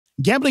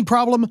Gambling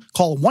problem?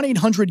 Call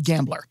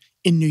 1-800-GAMBLER.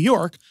 In New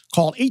York,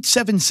 call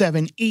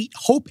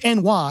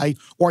 877-8-HOPE-NY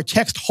or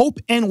text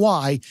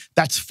HOPE-NY.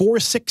 That's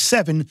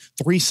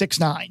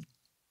 467-369.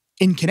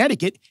 In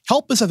Connecticut,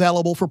 help is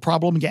available for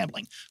problem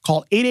gambling.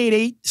 Call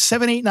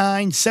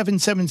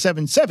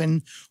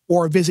 888-789-7777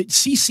 or visit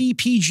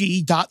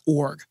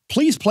ccpg.org.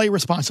 Please play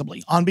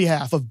responsibly on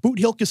behalf of Boot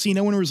Hill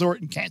Casino and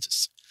Resort in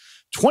Kansas.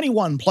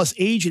 21 plus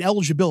age and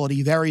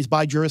eligibility varies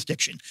by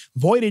jurisdiction.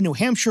 Void in New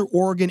Hampshire,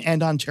 Oregon,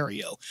 and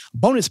Ontario.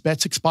 Bonus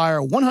bets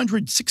expire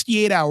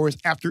 168 hours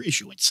after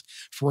issuance.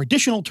 For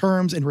additional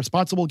terms and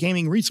responsible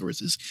gaming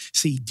resources,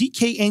 see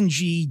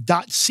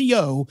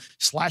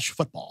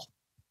dkng.co/football.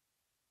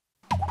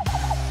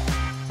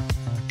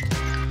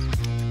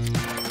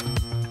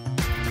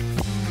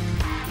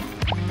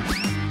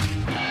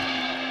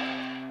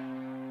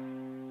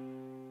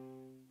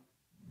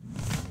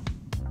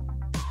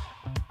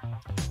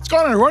 What's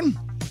going on, everyone?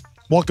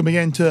 Welcome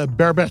again to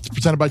Bear Bets,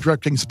 presented by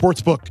DraftKings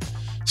Sportsbook.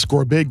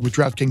 Score big with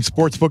DraftKings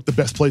Sportsbook, the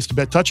best place to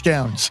bet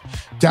touchdowns.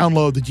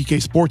 Download the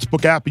DK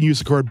Sportsbook app and use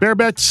the code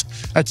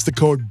BEARBETS. That's the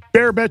code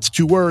BEARBETS,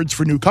 2 words,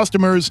 for new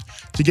customers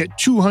to get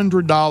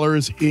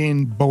 $200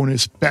 in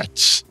bonus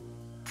bets.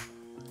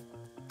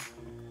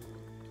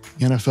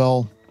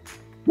 NFL,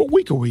 what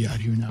week are we at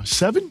here now?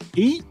 7?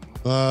 8?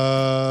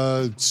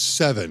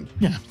 7.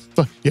 Yeah,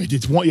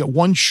 it's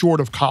one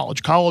short of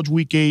college. College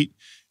week 8,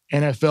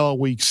 NFL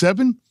week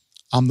 7.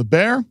 I'm the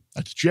Bear.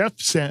 That's Geoff.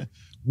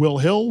 Will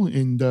Hill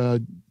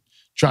and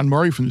John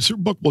Murray from the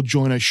Superbook will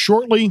join us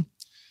shortly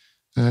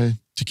to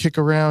kick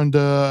around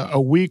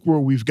a week where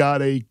we've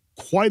got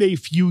quite a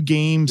few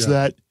games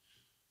that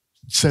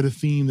set a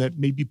theme that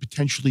maybe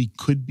potentially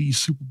could be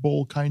Super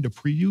Bowl kind of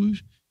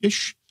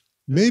preview-ish.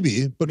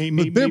 Maybe, but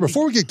Bear,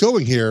 before we get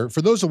going here,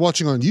 for those who are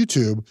watching on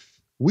YouTube,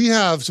 we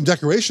have some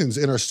decorations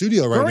in our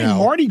studio right now.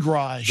 Mardi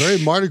Gras. Very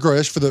Mardi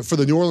Gras for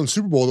the New Orleans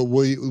Super Bowl that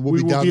we'll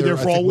be down there,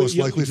 I think, most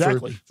likely for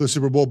the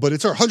Super Bowl. But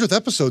it's our 100th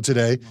episode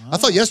today. Wow. I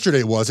thought yesterday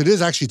it was. It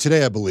is actually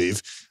today, I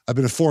believe. I've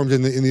been informed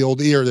in the old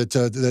ear that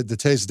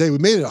today's the day. We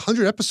made it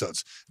 100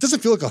 episodes. It doesn't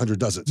feel like 100,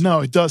 does it?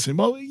 No, it doesn't.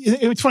 Well,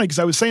 it's funny because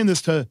I was saying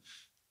this to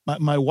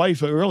my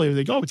wife earlier.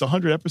 They go, "Oh, it's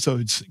 100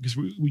 episodes," because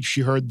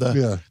she heard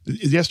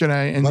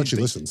yesterday. And she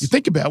listens. You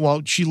think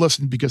about she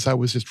listened because I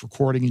was just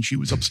recording and she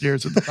was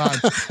upstairs at the time.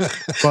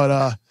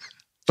 But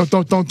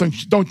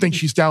don't think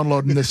she's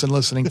downloading this and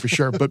listening for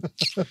sure. But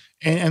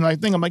and I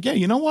think I'm like, yeah,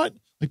 you know what?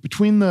 Like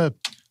between the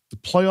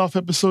playoff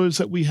episodes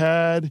that we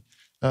had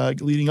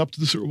leading up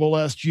to the Super Bowl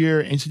last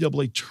year,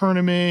 NCAA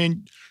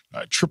tournament,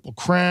 Triple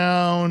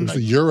Crown, the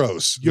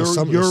Euros,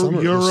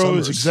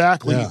 Euros,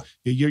 exactly. Yeah.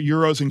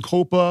 Euros and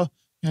Copa.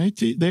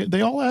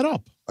 They all add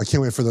up. I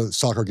can't wait for the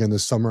soccer again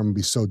this summer. I'm going to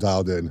be so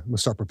dialed in. I'm going to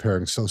start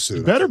preparing so soon.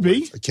 You better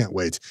be. I can't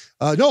wait.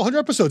 100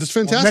 episodes. It's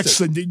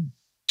fantastic. Next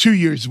 2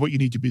 years is what you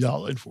need to be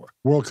dialed in for.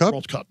 World Cup?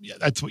 World Cup. Yeah,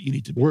 that's what you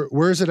need to be.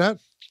 Where is it at?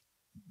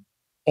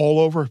 All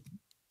over.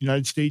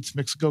 United States,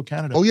 Mexico,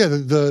 Canada. Oh, yeah,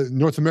 the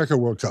North America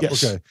World Cup.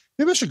 Yes. Okay.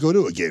 Maybe I should go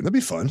to a game. That'd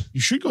be fun.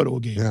 You should go to a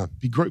game. Yeah.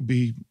 Be great.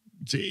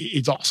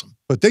 It's awesome.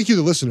 But thank you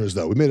to the listeners,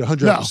 though. We made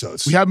 100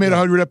 episodes. We have made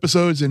 100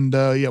 episodes, and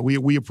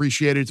we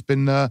appreciate it. It's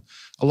been a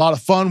lot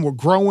of fun. We're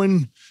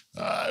growing,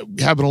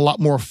 having a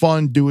lot more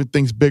fun, doing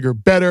things bigger,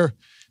 better,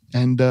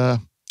 and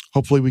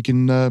hopefully we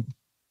can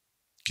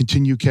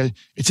continue.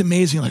 It's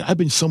amazing. Like I've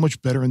been so much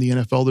better in the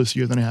NFL this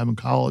year than I have in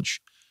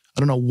college. I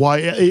don't know why.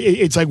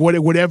 It's like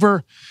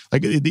whatever.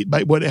 Like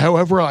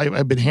however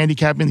I've been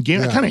handicapping the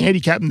game. I kind of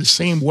handicap in the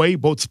same way,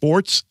 both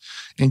sports,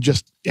 and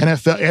just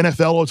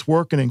NFL it's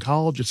working. In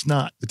college, it's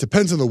not. It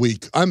depends on the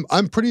week.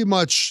 I'm pretty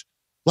much.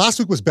 Last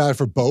week was bad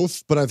for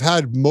both, but I've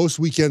had most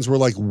weekends where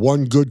like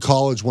one good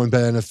college, one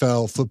bad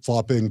NFL, flip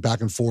flopping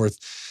back and forth.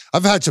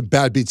 I've had some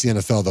bad beats in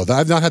the NFL though.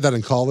 I've not had that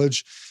in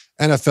college.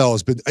 NFL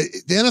has been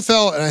the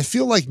NFL, and I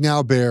feel like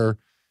now, Bear,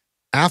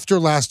 after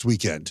last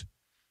weekend,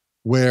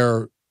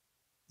 where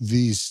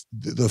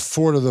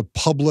the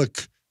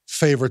public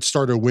favorites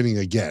started winning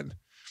again.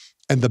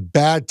 And the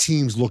bad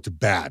teams looked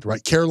bad,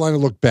 right? Carolina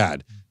looked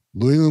bad.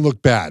 New England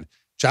looked bad.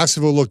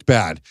 Jacksonville looked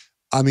bad.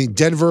 I mean,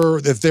 Denver,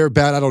 if they're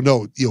bad, I don't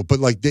know, but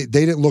like they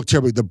didn't look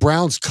terrible. The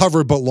Browns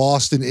covered but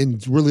lost in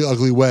really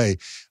ugly way.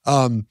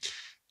 Are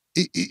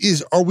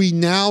we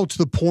now to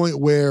the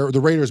point where the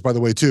Raiders, by the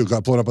way, too,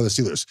 got blown up by the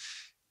Steelers?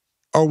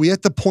 Are we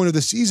at the point of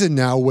the season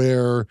now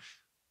where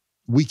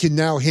we can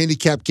now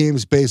handicap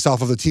games based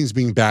off of the teams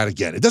being bad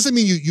again? It doesn't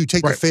mean you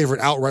take the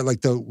favorite outright, like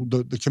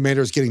the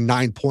Commanders getting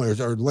 9 points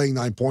or laying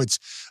 9 points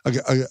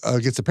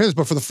against the Panthers.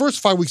 But for the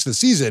first 5 weeks of the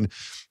season,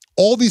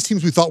 all these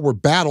teams we thought were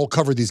bad all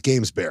covered these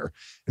games, Bear.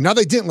 And now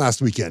they didn't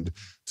last weekend.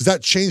 Does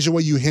that change the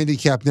way you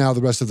handicap now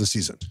the rest of the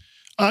season?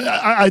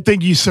 I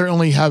think you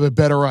certainly have a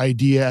better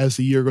idea as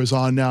the year goes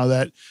on now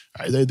that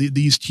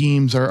these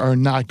teams are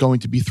not going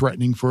to be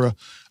threatening for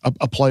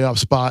a playoff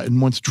spot.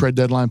 And once the trade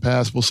deadline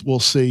passes, we'll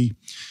see.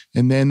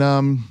 And then,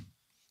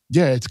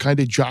 it's kind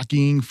of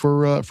jockeying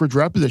for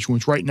draft position,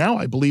 which right now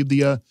I believe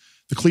the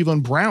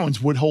Cleveland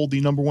Browns would hold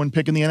the number 1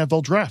 pick in the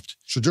NFL draft.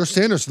 Shadur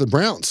Sanders to the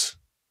Browns.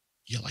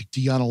 Yeah, like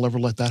Deion will ever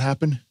let that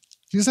happen?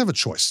 He doesn't have a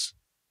choice.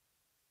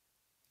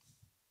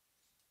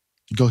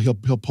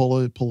 He'll pull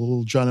a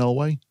little John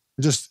Elway.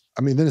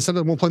 Then instead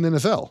of won't play in the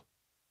NFL.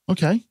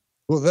 Okay.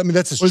 Well, I mean,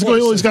 that's his choice.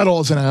 He's got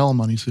all his NIL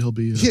money, so he'll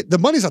be. The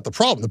money's not the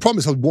problem. The problem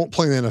is he won't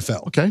play in the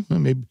NFL. Okay, well,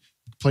 maybe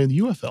play in the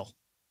UFL.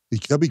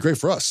 That'd be great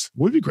for us.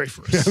 Would be great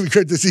for us. Yeah, it'd be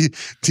great to see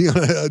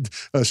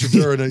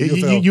Shedeur in a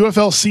UFL.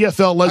 UFL,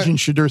 CFL legend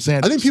Shedeur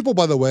Sanders. I think people,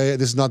 by the way,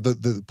 this is not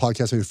the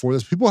podcast maybe before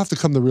this, people have to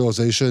come to the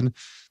realization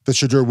that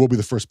Shedeur will be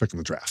the first pick in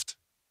the draft.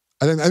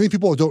 I think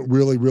people don't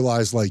really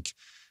realize like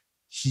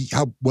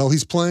how well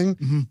he's playing.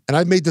 Mm-hmm. And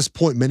I've made this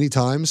point many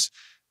times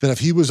that if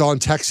he was on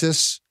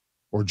Texas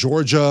or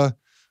Georgia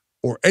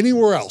or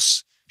anywhere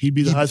else, he'd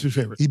be the Heisman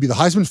favorite. He'd be the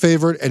Heisman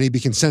favorite, and he'd be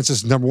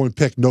consensus number one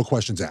pick, no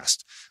questions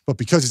asked. But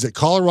because he's at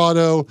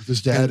Colorado, with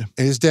his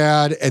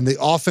dad, and the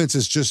offense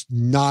is just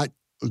not.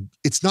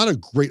 It's not a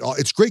great.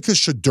 It's great because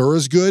Shedeur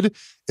is good.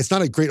 It's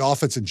not a great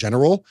offense in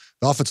general.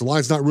 The offensive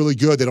line's not really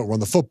good. They don't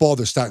run the football.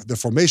 They're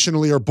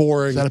formationally are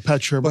boring. Is that a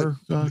Pat Shurmur?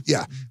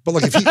 Yeah, but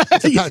like if he,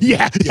 it's a Pat,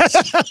 yes,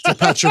 it's a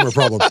Pat Shurmur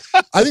problem.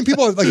 I think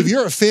people like if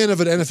you're a fan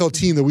of an NFL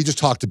team that we just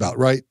talked about,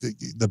 right?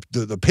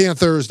 The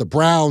Panthers, the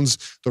Browns,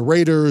 the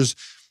Raiders.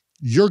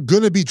 You're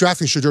going to be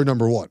drafting Shedeur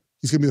number one.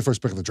 He's going to be the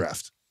first pick of the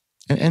draft.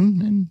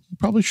 And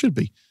probably should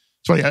be.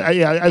 So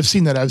I've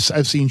seen that.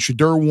 I've seen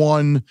Shedeur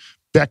 1,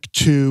 Beck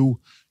 2,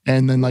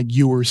 and then like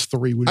Ewers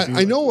 3 would be.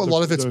 I know a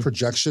lot of it's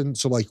projection.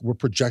 So like we're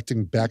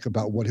projecting Beck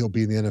about what he'll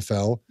be in the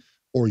NFL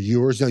or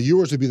Ewers. Now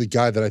Ewers would be the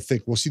guy that I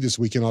think we'll see this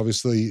weekend,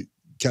 obviously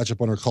catch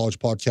up on our college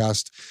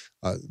podcast.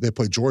 They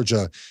play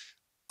Georgia.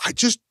 I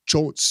just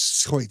don't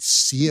quite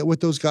see it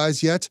with those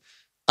guys yet.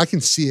 I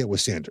can see it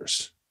with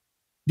Sanders.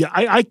 Yeah,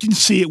 I can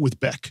see it with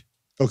Beck.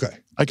 Okay.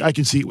 I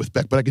can see it with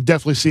Beck, but I can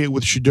definitely see it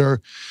with Shedeur.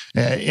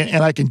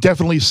 And I can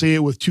definitely see it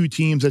with two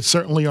teams that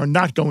certainly are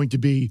not going to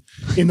be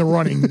in the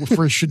running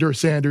for Shedeur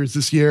Sanders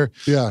this year.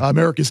 Yeah.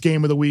 America's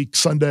Game of the Week,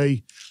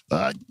 Sunday,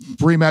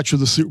 rematch of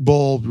the Super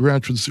Bowl,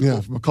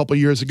 from a couple of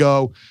years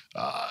ago.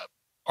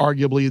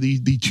 Arguably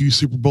the two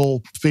Super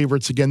Bowl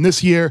favorites again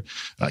this year.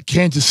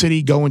 Kansas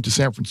City going to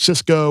San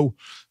Francisco.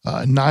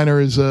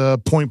 Niners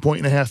point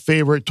and a half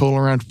favorite, total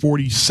around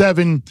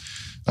 47.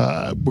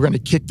 We're going to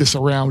kick this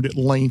around at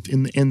length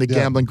in the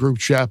gambling group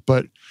chat,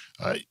 but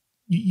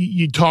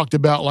you talked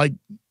about like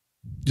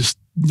just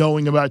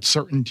knowing about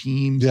certain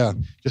teams. Yeah.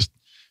 Just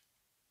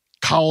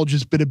college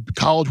has been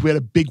college. We had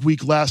a big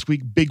week last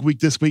week, big week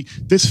this week.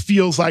 This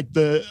feels like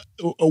a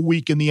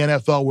week in the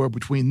NFL where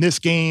between this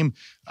game,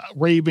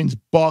 Ravens,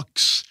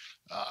 Bucks,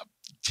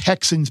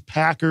 Texans,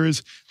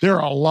 Packers. There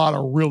are a lot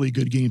of really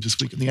good games this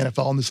week in the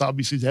NFL, and this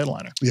obviously is the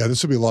headliner. Yeah,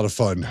 this will be a lot of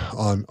fun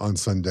on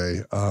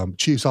Sunday.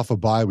 Chiefs off a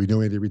bye. We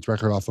know Andy Reid's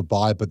record off a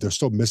bye, but they're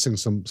still missing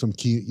some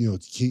key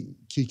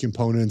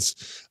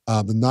components.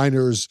 The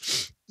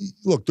Niners.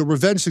 Look, the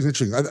revenge thing is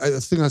interesting. I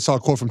think I saw a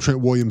quote from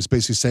Trent Williams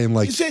basically saying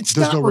like, "There's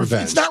no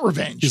revenge. It's not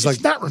revenge. It's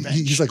not revenge."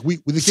 He's like,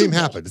 the game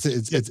happened.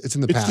 It's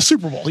in the past. It's the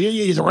Super Bowl. Yeah,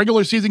 it's a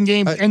regular season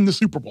game and the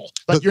Super Bowl.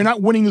 Like you're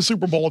not winning the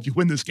Super Bowl if you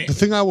win this game. The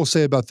thing I will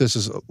say about this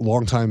as a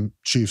longtime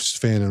Chiefs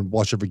fan and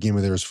watch every game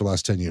of theirs for the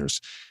last 10 years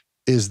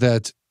is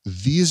that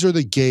these are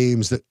the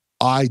games that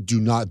I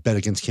do not bet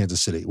against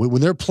Kansas City.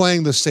 When they're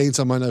playing the Saints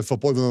on Monday Night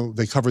Football, even though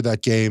they covered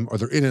that game, or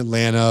they're in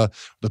Atlanta,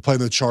 they're playing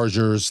the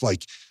Chargers,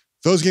 like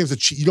those games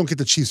that you don't get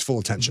the Chiefs' full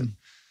attention. Mm-hmm.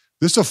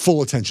 This is a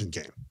full attention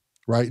game,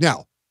 right?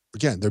 Now,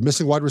 again, they're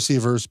missing wide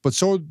receivers, but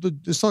it's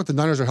not like the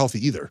Niners are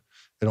healthy either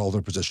at all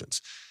their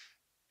positions.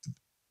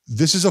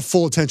 This is a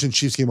full attention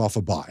Chiefs game off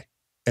a bye.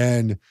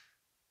 And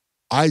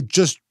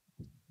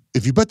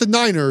if you bet the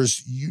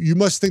Niners, you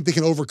must think they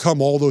can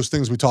overcome all those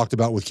things we talked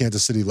about with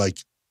Kansas City, like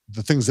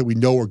the things that we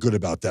know are good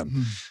about them.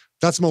 Mm-hmm.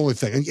 That's my only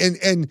thing.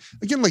 And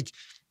again, like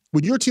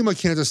when you're a team like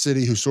Kansas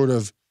City who sort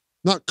of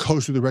not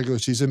coast through the regular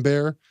season,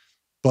 Bear,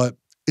 but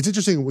it's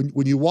interesting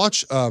when you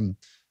watch the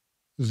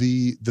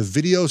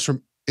videos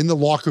from in the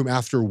locker room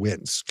after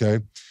wins,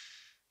 okay?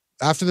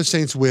 After the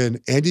Saints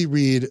win, Andy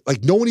Reid,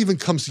 like no one even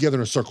comes together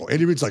in a circle.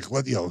 Andy Reid's like,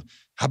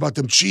 how about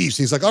them Chiefs?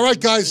 And he's like, all right,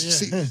 guys,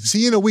 see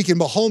you in a week.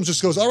 And Mahomes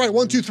just goes, all right,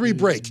 1, 2, 3,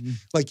 break.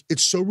 Like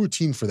it's so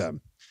routine for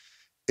them.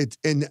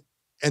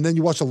 And then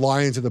you watch the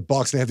Lions and the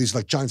Bucks, and they have these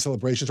like giant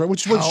celebrations, right?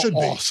 Which is what it should be.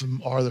 How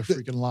awesome are the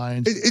freaking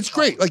Lions? It's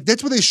great. Like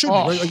that's what they should be,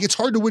 right? Like it's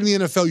hard to win in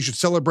the NFL. You should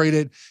celebrate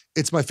it.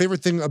 It's my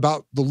favorite thing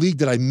about the league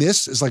that I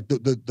miss is like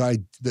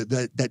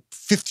that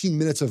 15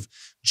 minutes of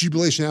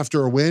jubilation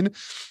after a win.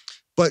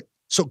 But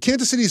so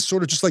Kansas City is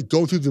sort of just like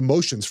go through the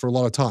motions for a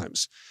lot of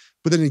times.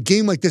 But then in a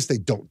game like this, they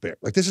don't bear.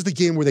 Like this is the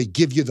game where they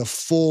give you the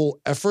full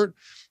effort.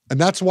 And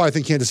that's why I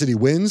think Kansas City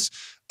wins.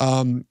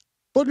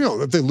 But,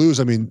 if they lose,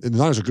 I mean, the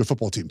Niners are a good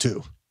football team,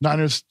 too.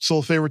 Niners still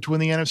a favorite to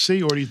win the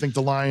NFC, or do you think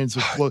the Lions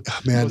are close?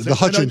 Man, the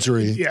Hutch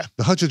injury. Yeah.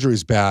 The Hutch injury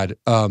is bad.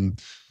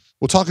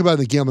 We'll talk about it in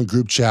the gambling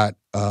group chat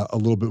a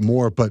little bit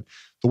more, but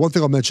the one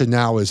thing I'll mention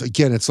now is,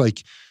 again, it's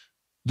like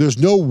there's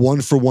no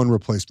one-for-one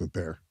replacement,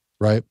 Bear,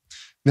 right?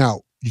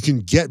 Now, you can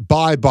get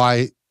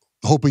by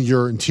hoping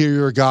your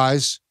interior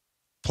guys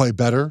play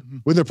better. Mm-hmm.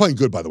 When they're playing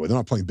good, by the way. They're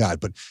not playing bad,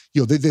 but,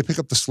 they pick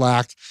up the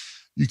slack.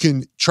 You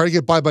can try to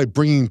get by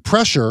bringing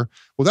pressure.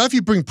 Well, now if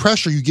you bring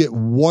pressure, you get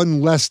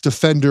one less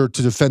defender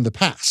to defend the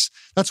pass.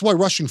 That's why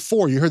rushing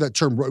 4, you heard that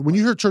term. When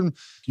you hear term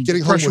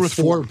getting home with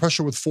 4,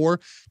 pressure with 4,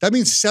 that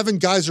means 7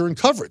 guys are in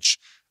coverage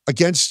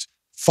against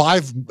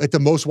 5 at the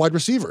most wide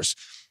receivers.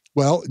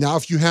 Well, now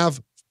if you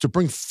have to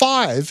bring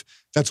 5,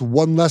 that's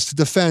 1 less to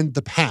defend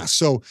the pass.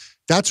 So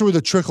that's where the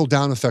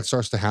trickle-down effect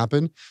starts to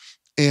happen.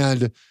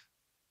 And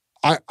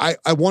I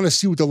want to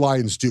see what the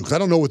Lions do, because I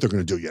don't know what they're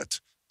going to do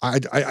yet.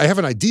 I have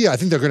an idea. I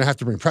think they're going to have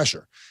to bring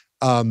pressure.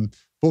 But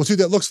we'll see what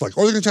that looks like.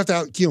 Or they're going to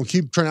have to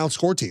keep trying to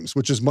outscore teams,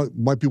 which is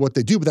might be what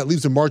they do, but that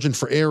leaves the margin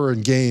for error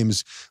in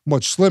games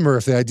much slimmer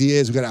if the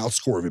idea is we've got to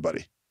outscore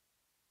everybody.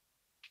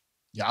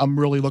 Yeah, I'm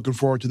really looking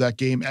forward to that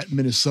game at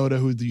Minnesota,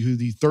 who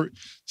the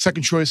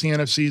second choice in the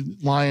NFC,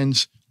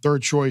 Lions.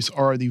 Third choice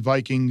are the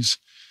Vikings.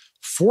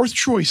 Fourth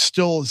choice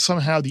still is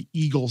somehow the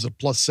Eagles at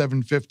plus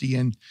 750.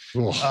 And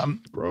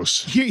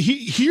gross.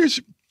 Here's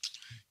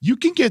you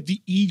can get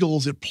the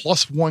Eagles at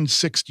plus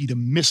 160 to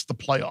miss the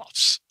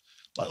playoffs.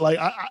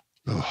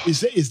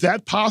 Is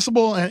that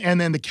possible?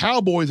 And then the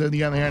Cowboys, on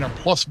the other hand, are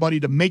plus money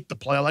to make the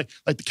play. Like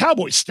the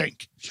Cowboys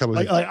stink.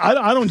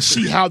 I don't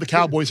see how the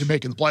Cowboys are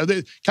making the play.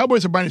 The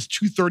Cowboys are minus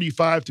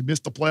 235 to miss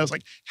the playoffs.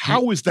 Like,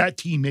 how is that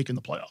team making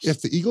the playoffs?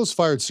 If the Eagles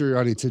fired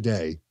Sirianni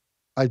today,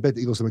 I'd bet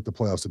the Eagles would make the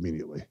playoffs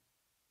immediately.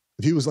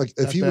 If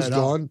he was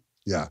gone,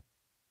 yeah.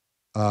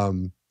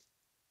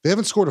 They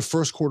haven't scored a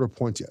first quarter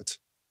point yet.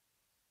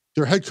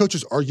 Their head coach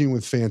is arguing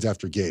with fans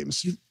after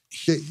games.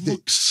 He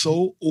looks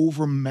so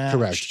overmatched.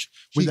 Correct.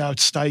 Without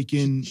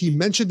Steichen. He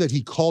mentioned that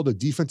he called a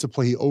defensive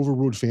play. He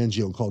overruled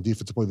Fangio and called a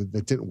defensive play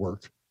that didn't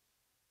work.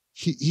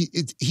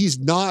 He's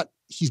not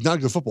a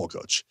good football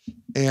coach.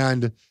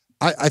 And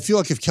I feel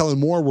like if Kellen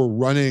Moore were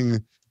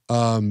running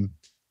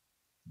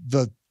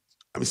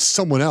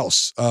someone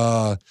else, I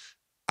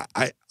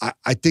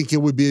think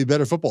it would be a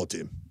better football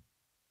team.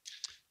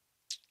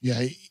 Yeah,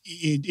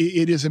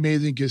 it is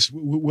amazing because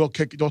we'll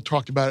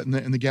talked about it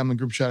in the gambling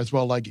group chat as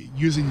well. Like,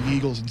 using the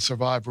Eagles in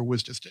Survivor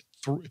was just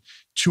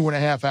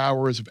 2.5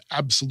 hours of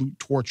absolute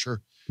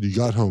torture. You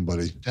got home,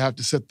 buddy. To have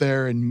to sit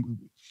there, and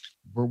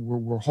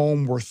we're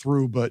home, we're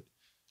through. But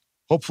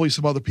hopefully,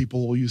 some other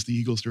people will use the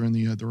Eagles during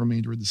the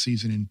remainder of the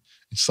season and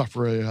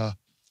suffer an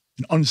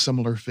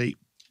unsimilar fate.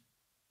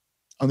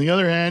 On the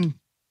other hand,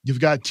 you've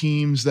got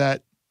teams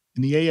that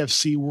in the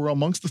AFC were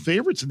amongst the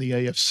favorites in the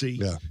AFC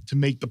to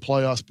make the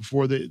playoffs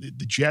before the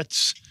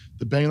Jets,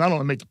 the Bengals. Not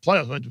only make the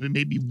playoffs, but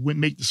maybe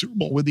make the Super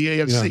Bowl with the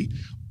AFC. Yeah.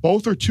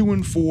 Both are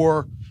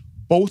 2-4.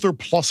 Both are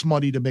plus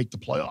money to make the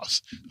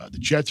playoffs. The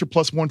Jets are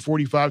plus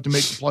 145 to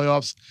make the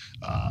playoffs.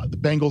 The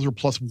Bengals are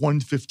plus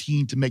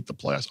 115 to make the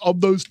playoffs.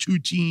 Of those two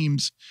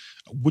teams,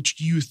 which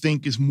do you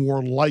think is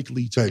more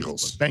likely to make the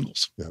playoffs?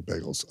 Bengals. Yeah,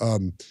 Bengals.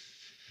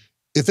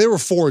 If they were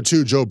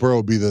 4-2, Joe Burrow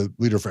would be the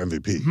leader for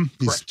MVP. Mm-hmm,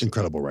 he's correct.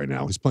 Incredible right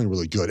now. He's playing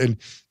really good. And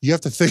you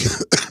have to think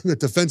that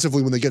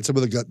defensively, when they get some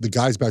of the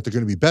guys back, they're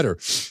going to be better.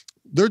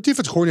 Their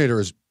defense coordinator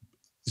has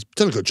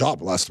done a good job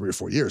the last 3 or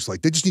 4 years.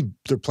 Like, they just need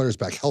their players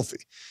back healthy.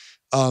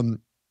 I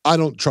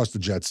don't trust the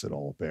Jets at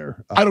all,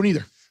 Bear. I don't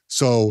either.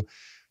 So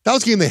that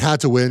was a game they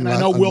had to win. And I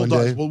know Will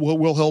does.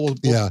 Will Hill will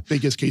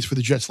make his case for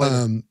the Jets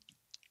later.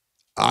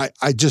 I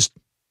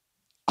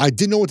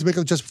didn't know what to make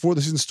of the Jets before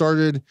the season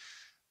started.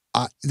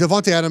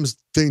 Devontae Adams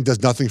thing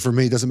does nothing for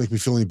me. It doesn't make me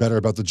feel any better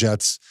about the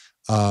Jets.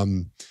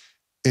 And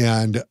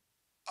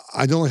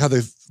I don't like how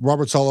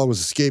Robert Saleh was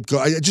a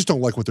scapegoat. I just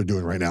don't like what they're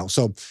doing right now.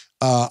 So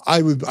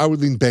I would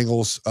lean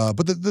Bengals.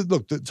 But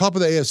look, the top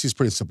of the AFC is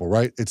pretty simple,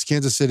 right? It's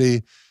Kansas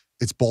City.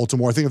 It's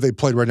Baltimore. I think if they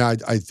played right now,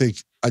 I think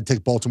I'd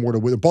take Baltimore to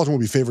win. Baltimore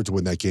would be favored to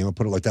win that game. I'll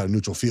put it like that, a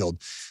neutral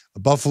field.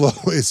 Buffalo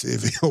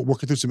is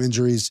working through some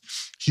injuries.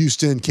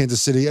 Houston,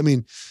 Kansas City. I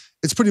mean,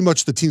 it's pretty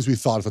much the teams we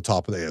thought at the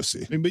top of the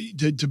AFC. I mean,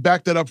 but to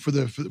back that up with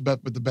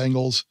the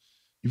Bengals,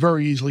 you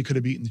very easily could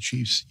have beaten the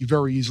Chiefs. You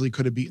very easily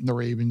could have beaten the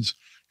Ravens.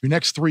 Your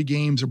next 3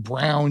 games are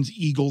Browns,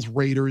 Eagles,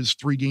 Raiders.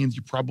 3 games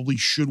you probably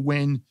should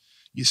win.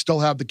 You still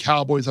have the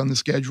Cowboys on the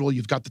schedule.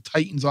 You've got the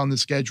Titans on the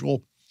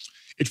schedule.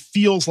 It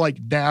feels like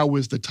now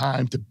is the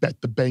time to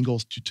bet the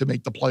Bengals to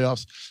make the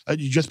playoffs.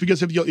 Just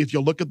because if you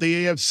look at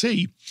the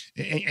AFC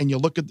and you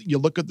look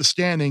at the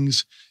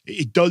standings,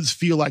 it does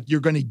feel like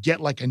you're going to get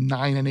like a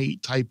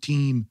 9-8 type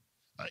team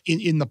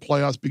in the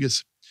playoffs,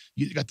 because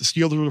you got the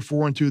Steelers who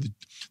are 4-2,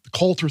 the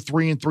Colts are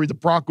 3-3, the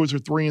Broncos are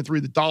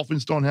 3-3, the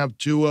Dolphins don't have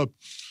Tua.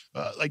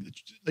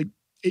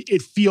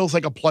 It feels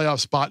like a playoff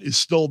spot is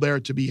still there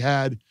to be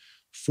had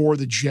for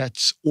the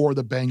Jets or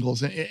the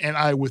Bengals, and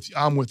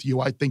I'm with you.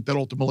 I think that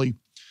ultimately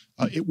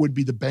it would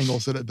be the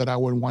Bengals that I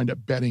would wind up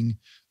betting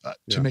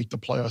to make the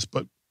playoffs.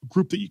 But a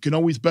group that you can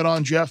always bet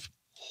on, Geoff.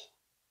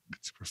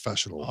 It's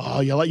professional. Oh,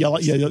 yeah, look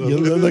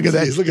at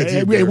that. Look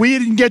at we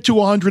didn't get to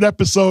 100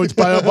 episodes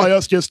by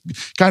us just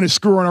kind of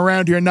screwing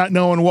around here, not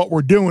knowing what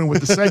we're doing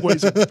with the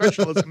segues and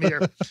professionalism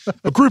here.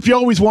 A group you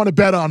always want to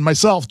bet on.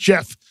 Myself,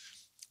 Geoff,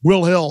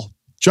 Will Hill,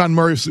 John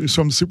Murray from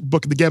the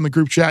Superbook and the Gambling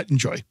Group Chat.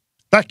 Enjoy.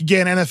 Back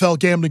again, NFL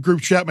Gambling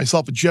Group Chat.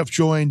 Myself and Geoff,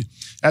 joined,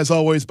 as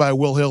always, by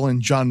Will Hill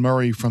and John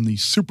Murray from the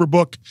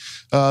Superbook.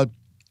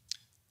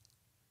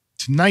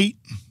 Tonight,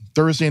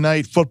 Thursday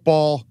night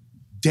football,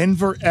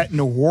 Denver at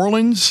New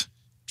Orleans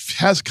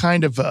has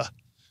kind of a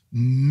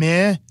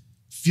meh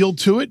feel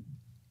to it.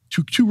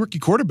 Two rookie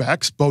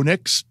quarterbacks, Bo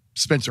Nix,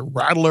 Spencer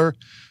Rattler,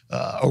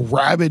 a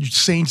ravaged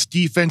Saints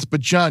defense. But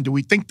John, do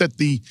we think that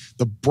the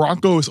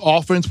Broncos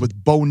offense with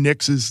Bo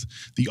Nix is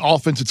the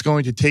offense that's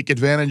going to take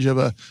advantage of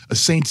a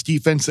Saints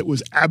defense that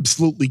was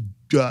absolutely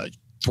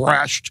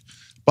thrashed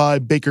by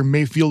Baker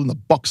Mayfield and the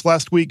Bucs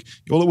last week?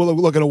 We're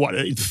looking at what,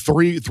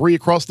 three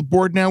across the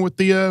board now with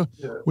the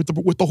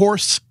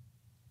horse.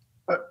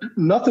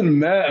 Nothing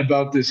meh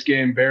about this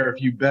game, Bear.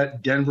 If you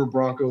bet Denver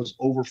Broncos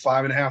over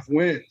 5.5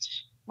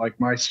 wins, like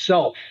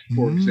myself,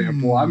 for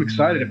example, I'm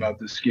excited about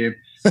this game.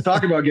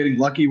 Talk about getting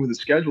lucky with a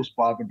schedule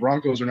spot. The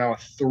Broncos are now a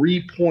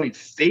 3-point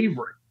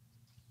favorite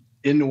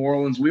in New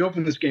Orleans. We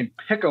opened this game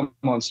pick 'em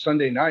on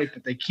Sunday night,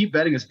 but they keep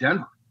betting us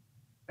Denver.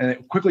 And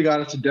it quickly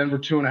got us to Denver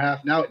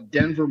 2.5. Now at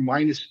Denver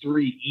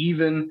 -3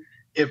 even.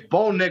 If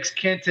Bo Nix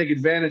can't take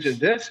advantage of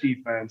this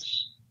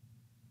defense,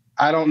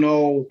 I don't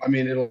know. I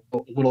mean,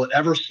 will it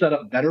ever set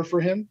up better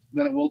for him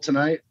than it will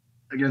tonight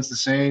against the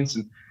Saints?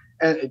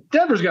 And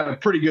Denver's got a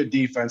pretty good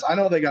defense. I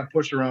know they got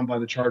pushed around by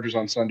the Chargers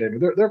on Sunday,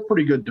 but they're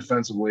pretty good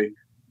defensively.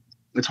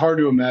 It's hard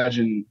to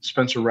imagine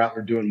Spencer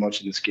Rattler doing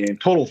much in this game.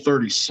 Total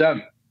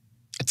 37.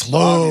 It's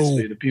low.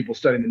 Obviously, the people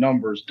studying the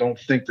numbers don't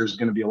think there's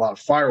going to be a lot of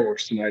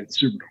fireworks tonight at the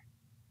Superdome.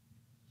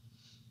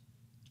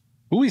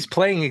 Who he's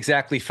playing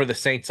exactly for the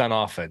Saints on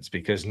offense?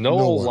 Because no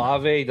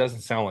Olave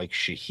doesn't sound like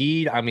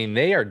Shaheed. I mean,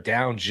 they are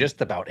down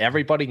just about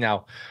everybody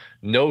now.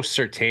 No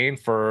Surtain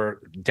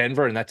for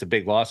Denver, and that's a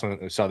big loss.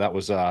 So that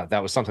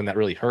was something that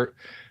really hurt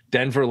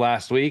Denver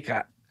last week.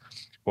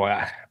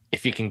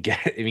 If you can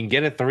get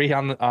a 3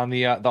 on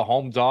the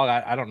home dog,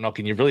 I don't know.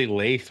 Can you really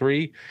lay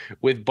 3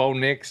 with Bo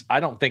Nix?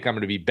 I don't think I'm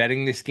going to be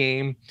betting this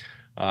game.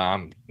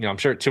 I'm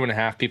sure at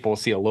 2.5 people will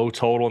see a low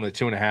total in the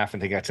 2.5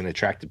 and think that's an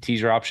attractive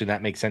teaser option.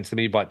 That makes sense to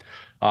me, but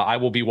I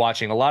will be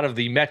watching a lot of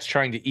the Mets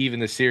trying to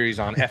even the series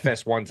on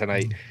FS1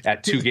 tonight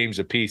at 2 games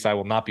apiece. I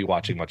will not be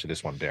watching much of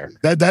this one, Bear.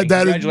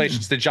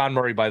 Congratulations to John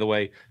Murray, by the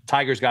way.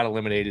 Tigers got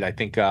eliminated. I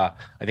think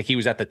he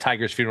was at the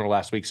Tigers funeral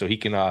last week, so he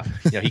can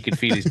he can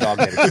feed his dog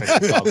that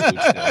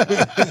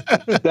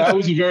dog food. That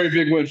was a very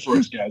big win for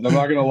us, guys. I'm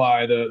not gonna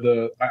lie.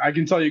 I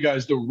can tell you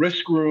guys the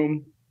risk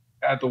room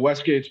at the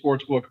Westgate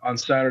Sportsbook on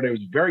Saturday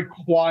was very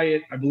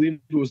quiet. I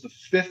believe it was the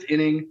 5th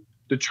inning.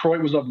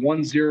 Detroit was up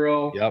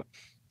 1-0. Yep.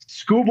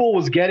 Scooble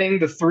was getting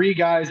the 3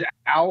 guys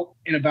out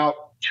in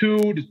about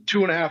 2 to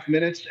 2.5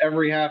 minutes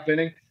every half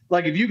inning.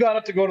 Like if you got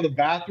up to go to the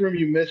bathroom,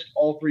 you missed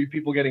all 3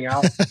 people getting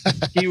out.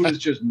 He was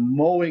just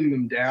mowing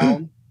them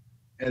down.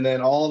 And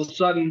then all of a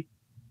sudden,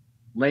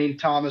 Lane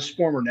Thomas,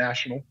 former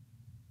National,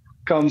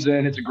 comes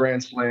in, hits a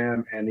grand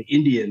slam, and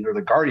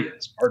the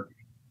Guardians,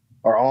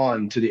 are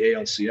on to the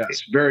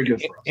ALCS. Very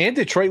good for us. And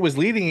Detroit was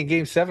leading in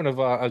Game 7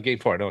 of Game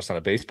 4. I know it's not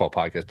a baseball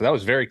podcast, but that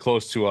was very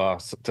close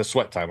to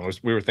sweat time.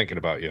 We were thinking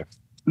about you.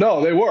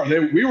 No, they were.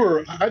 We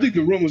were. I think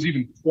the room was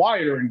even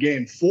quieter in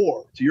Game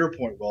 4. To your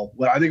point, Will.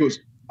 I think it was.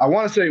 I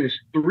want to say it was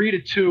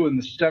 3-2 in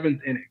the 7th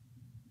inning.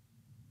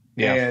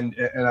 Yeah.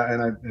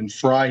 And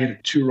Fry hit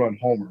a 2-run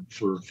homer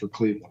for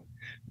Cleveland.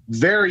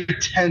 Very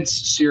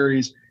tense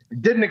series. I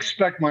didn't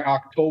expect my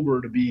October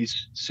to be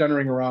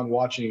centering around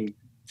watching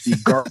the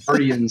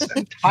Guardians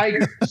and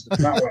Tigers.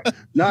 That's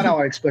not how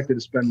I expected to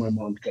spend my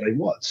month, but I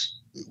was.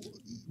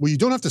 Well, you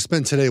don't have to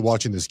spend today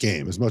watching this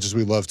game as much as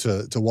we love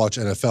to watch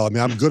NFL. I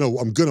mean,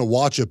 I'm gonna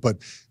watch it, but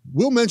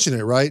we'll mention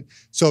it, right?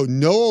 So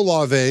no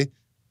Olave,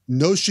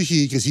 no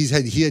Shaheed because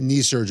he had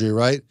knee surgery,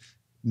 right?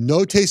 No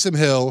Taysom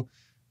Hill.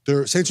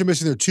 The Saints are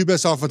missing their 2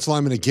 best offensive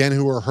linemen again,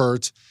 who are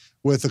hurt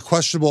with a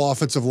questionable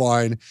offensive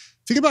line.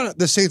 Think about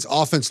the Saints'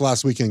 offense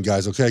last weekend,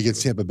 guys. Okay,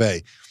 against Tampa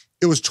Bay.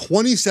 It was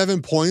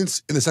 27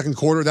 points in the second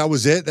quarter. That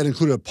was it. That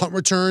included a punt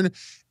return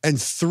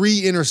and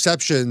 3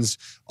 interceptions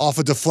off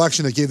a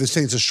deflection that gave the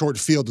Saints a short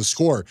field to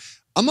score.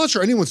 I'm not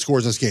sure anyone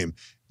scores this game.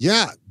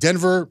 Yeah,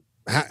 Denver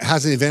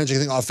has an advantage, I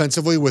think,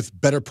 offensively with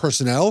better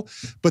personnel,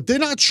 but they're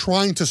not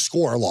trying to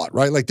score a lot,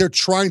 right? Like they're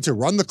trying to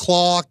run the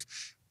clock,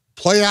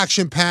 play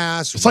action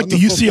pass. It's like the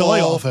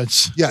UCLA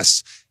offense.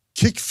 Yes.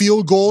 Kick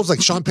field goals,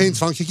 like Sean Payton's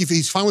fine.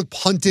 He's fine with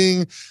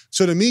punting.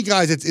 So to me,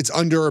 guys, it's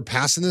under or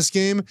pass in this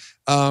game.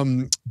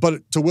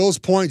 But to Will's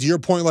point, to your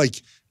point,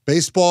 like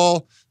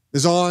baseball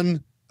is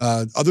on,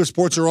 other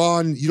sports are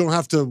on. You don't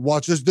have to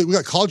watch this. We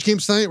got college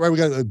games tonight, right? We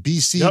got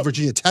BC,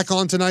 Virginia Tech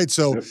on tonight.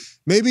 So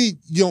maybe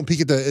you don't peek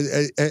at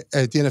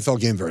the NFL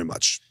game very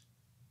much.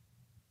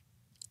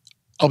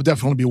 I'll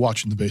definitely be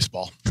watching the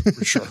baseball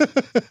for sure.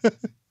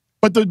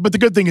 But the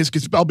good thing is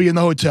because I'll be in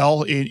the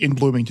hotel in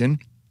Bloomington,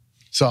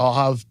 so I'll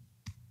have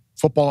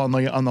football on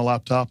the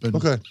laptop and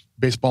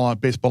baseball on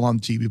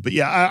TV. But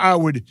yeah, I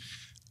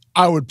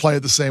would play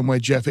it the same way,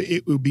 Geoff.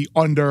 It would be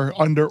under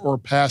or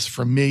pass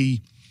for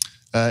me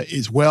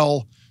as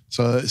well.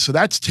 So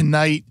that's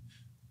tonight.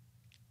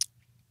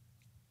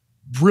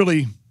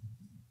 Really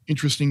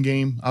interesting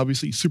game.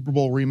 Obviously, Super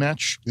Bowl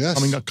rematch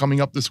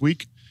coming up this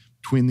week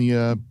between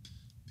the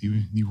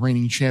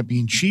reigning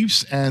champion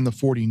Chiefs and the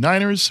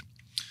 49ers.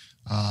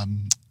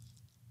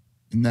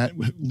 And that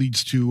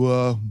leads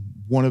to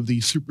one of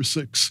the Super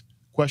 6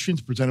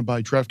 questions presented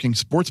by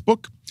DraftKings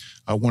Sportsbook.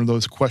 One of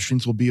those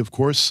questions will be, of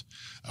course,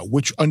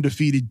 which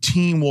undefeated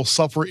team will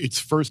suffer its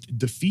first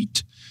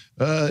defeat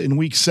in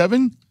Week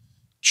 7?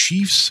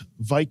 Chiefs,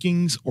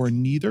 Vikings, or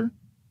neither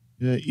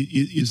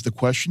is the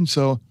question.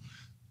 So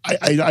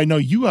I know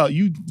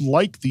you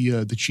like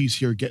the Chiefs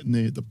here getting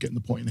the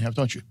 1.5,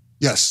 don't you?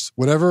 Yes,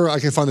 whatever I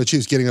can find the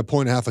Chiefs getting a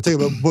 1.5, I'll take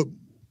it. But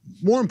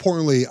more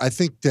importantly, I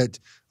think that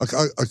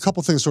a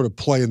couple things sort of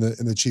play in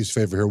the Chiefs'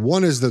 favor here.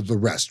 One is the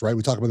rest, right?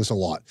 We talk about this a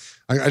lot.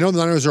 I know the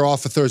Niners are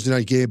off a Thursday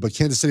night game, but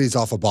Kansas City is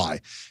off a bye.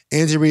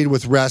 Andy Reid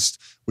with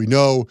rest, we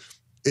know,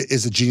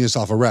 is a genius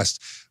off a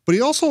rest. But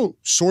he also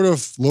sort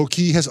of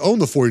low-key has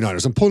owned the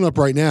 49ers. I'm pulling up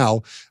right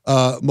now.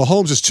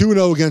 Mahomes is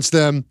 2-0 against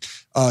them.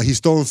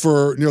 He's thrown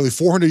for nearly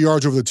 400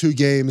 yards over the 2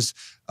 games,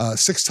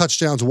 6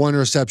 touchdowns, 1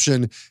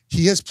 interception.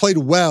 He has played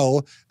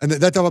well, and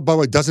that, by the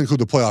way, doesn't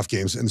include the playoff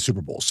games in the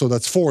Super Bowl. So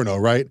that's 4-0,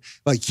 right?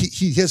 Like,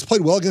 he has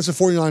played well against the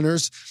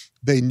 49ers.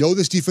 They know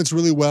this defense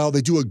really well.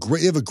 They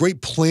have a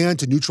great plan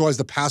to neutralize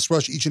the pass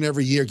rush each and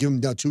every year, give them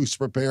now 2 weeks to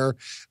prepare.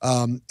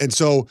 And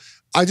so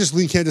I just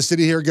lean Kansas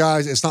City here,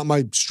 guys. It's not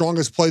my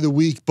strongest play of the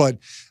week, but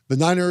the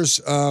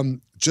Niners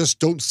just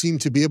don't seem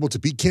to be able to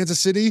beat Kansas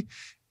City.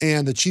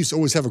 And the Chiefs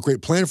always have a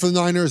great plan for the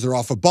Niners. They're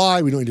off a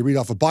bye. We don't need to read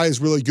off a bye is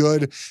really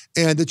good.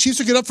 And the Chiefs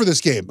will get up for this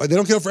game. They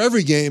don't get up for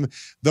every game.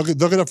 They'll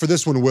get up for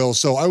this one, Will.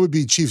 So I would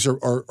be Chiefs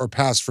or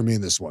pass for me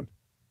in this one.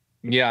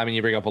 Yeah, I mean,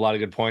 you bring up a lot of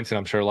good points, and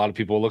I'm sure a lot of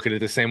people will look at it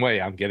the same way.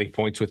 I'm getting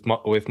points with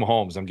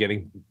Mahomes. I'm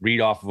getting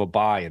read off of a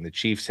bye, and the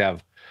Chiefs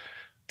have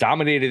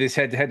dominated this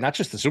head-to-head, not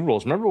just the Super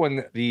Bowls. Remember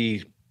when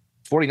the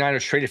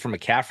 49ers traded for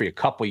McCaffrey a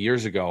couple of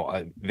years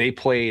ago? They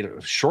played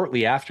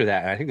shortly after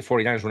that, and I think the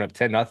 49ers went up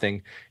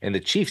 10-0, and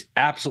the Chiefs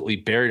absolutely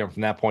buried them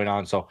from that point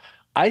on. So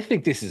I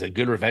think this is a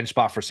good revenge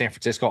spot for San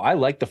Francisco. I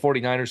like the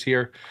 49ers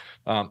here.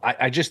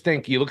 I just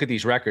think you look at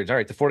these records. All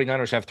right, the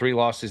 49ers have 3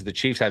 losses. The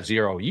Chiefs have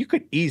 0. You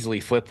could easily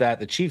flip that.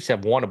 The Chiefs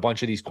have won a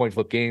bunch of these coin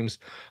flip games.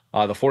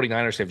 The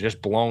 49ers have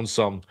just blown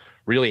some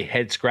really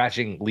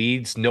head-scratching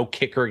leads. No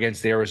kicker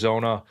against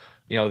Arizona.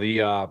 You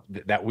know,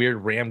 that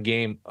weird Ram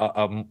game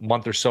a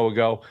month or so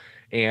ago.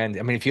 And,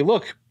 I mean, if you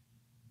look,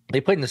 they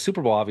played in the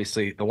Super Bowl,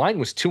 obviously. The line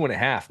was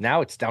 2.5.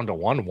 Now it's down to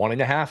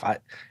 1.5.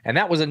 And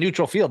that was a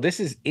neutral field. This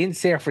is in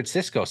San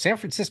Francisco. San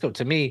Francisco,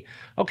 to me,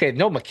 okay,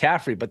 no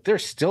McCaffrey, but they're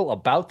still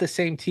about the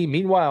same team.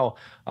 Meanwhile,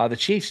 the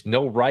Chiefs,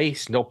 no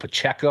Rice, no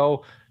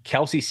Pacheco.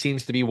 Kelsey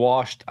seems to be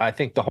washed. I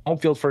think the home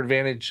field for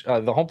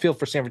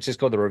San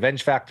Francisco, the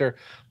revenge factor.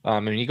 I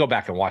mean, you go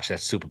back and watch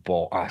that Super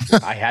Bowl.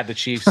 I had the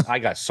Chiefs. I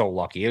got so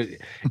lucky.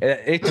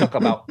 It took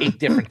about 8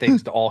 different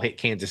things to all hit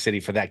Kansas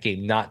City for that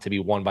game not to be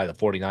won by the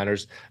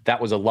 49ers.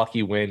 That was a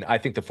lucky win. I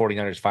think the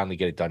 49ers finally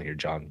get it done here,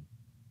 John.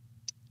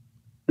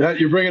 That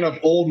you're bringing up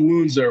old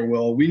wounds there,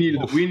 Will. We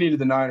needed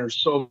the Niners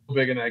so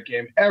big in that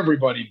game.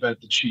 Everybody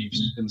bet the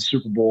Chiefs in the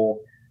Super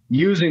Bowl.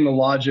 Using the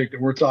logic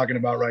that we're talking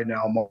about right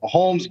now,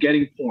 Mahomes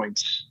getting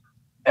points.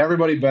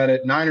 Everybody bet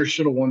it. Niners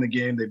should have won the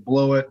game. They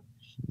blew it.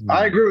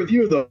 I agree with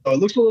you, though. It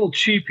looks a little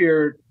cheap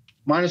here.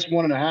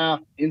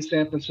 -1.5 in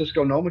San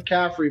Francisco. No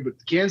McCaffrey,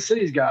 but Kansas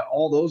City's got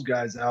all those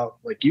guys out,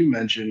 like you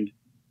mentioned.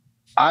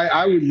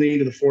 I would lean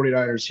to the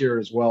 49ers here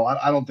as well.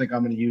 I don't think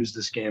I'm going to use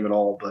this game at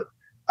all, but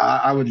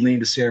I would lean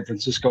to San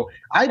Francisco.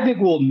 I think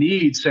we'll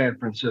need San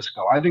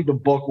Francisco. I think the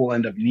book will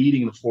end up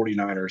needing the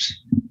 49ers.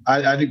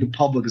 I think the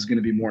public is going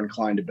to be more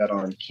inclined to bet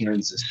on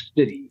Kansas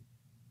City.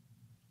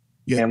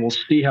 Yeah. And we'll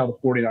see how the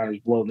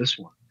 49ers blow this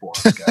one for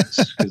us,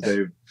 guys,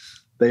 because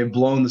they've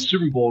blown the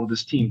Super Bowl to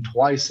this team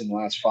twice in the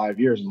last 5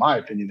 years. In my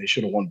opinion, they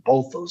should have won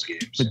both those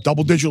games. A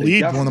double-digit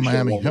lead won the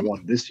Miami.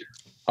 Won this year.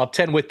 Up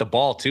 10 with the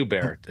ball, too,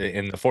 Bear,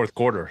 in the fourth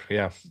quarter.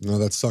 Yeah. No,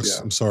 that sucks.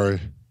 Yeah. I'm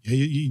sorry.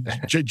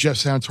 Yeah, Geoff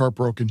sounds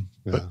heartbroken.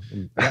 Yeah,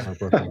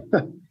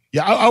 heartbroken.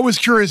 Yeah, I was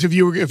curious if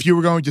you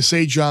were going to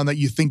say, John, that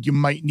you think you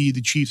might need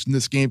the Chiefs in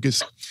this game,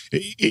 because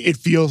it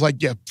feels like,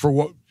 yeah, for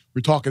what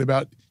we're talking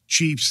about,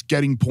 Chiefs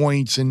getting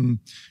points and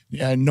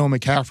no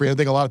McCaffrey. I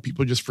think a lot of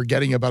people are just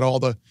forgetting about all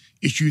the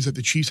issues that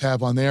the Chiefs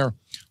have on their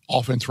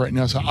offense right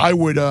now. So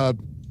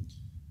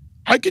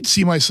I could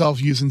see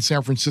myself using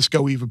San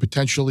Francisco even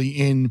potentially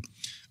in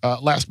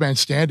last man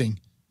standing.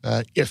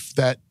 If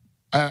that,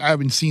 I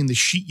haven't seen the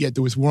sheet yet.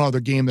 There was one other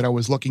game that I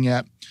was looking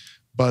at,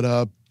 but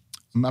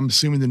I'm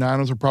assuming the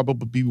Niners will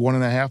probably be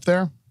 1.5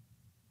 there.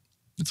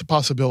 It's a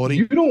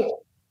possibility.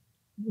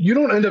 You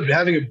don't end up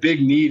having a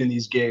big need in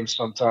these games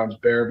sometimes,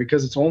 Bear,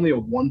 because it's only a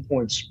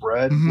 1-point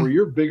spread. Where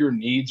your bigger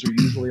needs are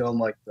usually on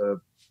like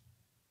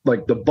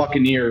the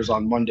Buccaneers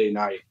on Monday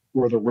night,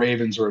 where the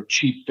Ravens are a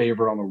cheap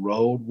favorite on the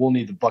road. We'll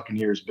need the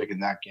Buccaneers big in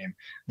that game.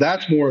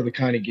 That's more of the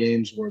kind of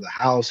games where the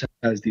house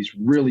has these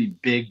really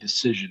big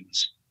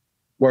decisions.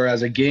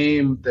 Whereas a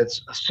game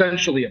that's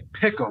essentially a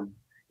pick 'em,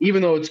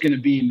 even though it's going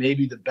to be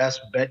maybe the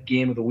best bet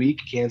game of the week,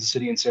 Kansas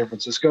City and San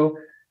Francisco,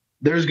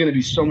 there's going to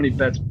be so many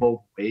bets both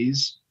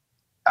ways.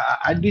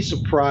 I'd be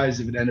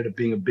surprised if it ended up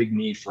being a big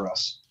need for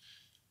us.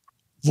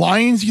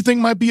 Lions, you think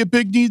might be a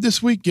big need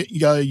this week?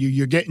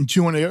 You're getting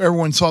 2, and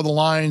everyone saw the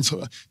Lions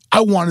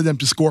I wanted them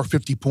to score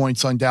 50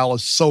 points on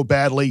Dallas so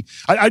badly.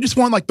 I just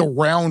want like the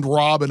round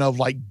robin of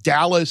like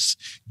Dallas,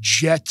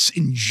 Jets,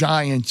 and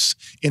Giants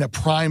in a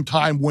prime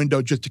time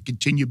window just to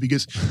continue,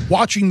 because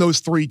watching those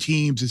three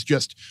teams is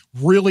just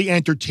really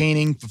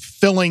entertaining,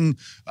 fulfilling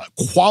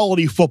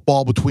quality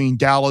football between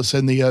Dallas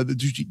and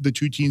the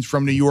two teams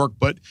from New York.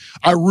 But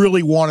I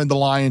really wanted the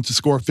Lions to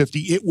score 50.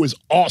 It was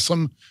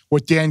awesome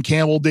what Dan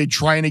Campbell did,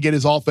 trying to get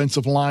his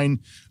offensive line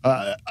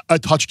a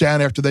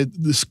touchdown after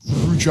the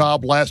screw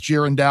job last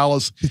year in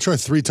Dallas. He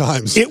tried 3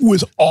 times. It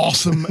was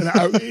awesome, and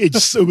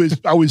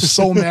I was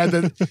so mad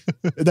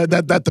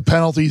that the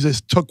penalties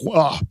just took.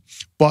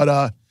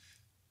 But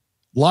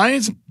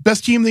Lions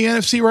best team in the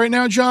NFC right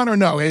now, John, or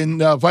no? And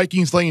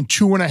Vikings laying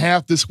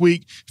 2.5 this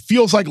week.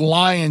 Feels like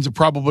Lions are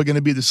probably going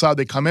to be the side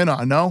they come in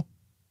on. No.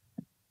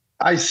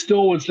 I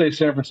still would say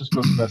San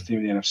Francisco's the best team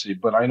in the NFC,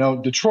 but I know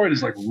Detroit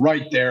is like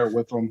right there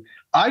with them.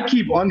 I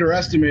keep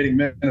underestimating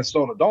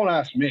Minnesota. Don't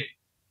ask me.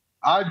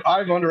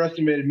 I've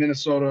underestimated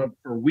Minnesota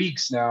for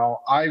weeks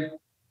now. I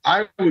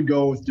would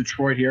go with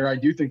Detroit here. I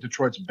do think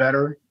Detroit's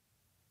better.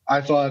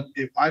 I thought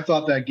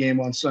that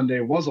game on Sunday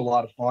was a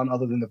lot of fun,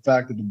 other than the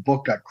fact that the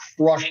book got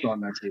crushed on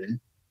that game.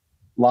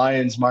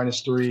 Lions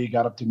 -3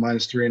 got up to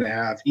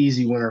 -3.5.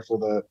 Easy winner for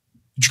the.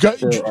 Did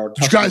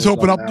you guys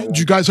open up? Did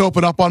you guys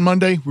open up on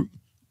Monday?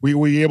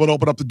 Were you able to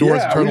open up the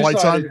doors and turn the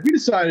lights on? We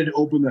decided to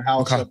open the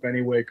house up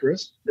anyway,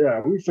 Chris.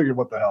 Yeah, we figured,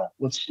 what the hell?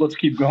 Let's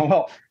keep going.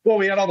 Well,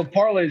 we had all the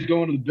parlays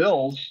going to the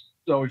Bills,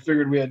 so we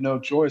figured we had no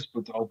choice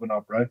but to open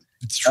up, right?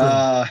 It's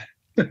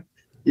true.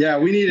 Yeah,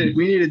 we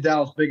needed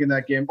Dallas big in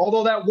that game.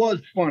 Although that was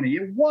funny.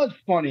 It was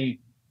funny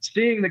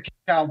seeing the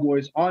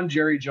Cowboys on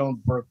Jerry Jones'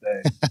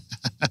 birthday,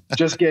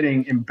 just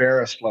getting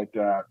embarrassed like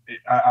that.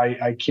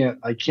 I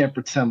can't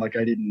pretend like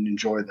I didn't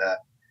enjoy that.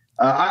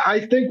 I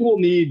think we'll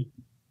need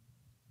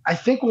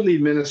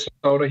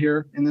Minnesota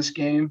here in this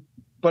game.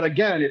 But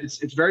again,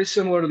 it's very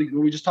similar to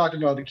what we just talked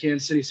about, the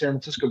Kansas City San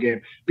Francisco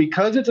game,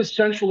 because it's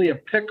essentially a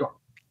pick-em.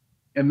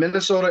 And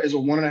Minnesota is a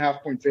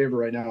 1.5-point favorite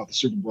right now at the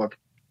Superbook.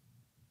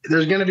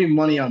 There's going to be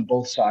money on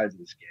both sides of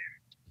this game.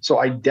 So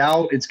I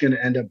doubt it's going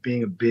to end up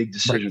being a big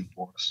decision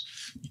for us.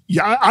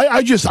 Yeah,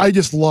 I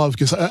just love,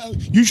 because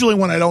usually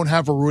when I don't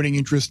have a rooting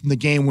interest in the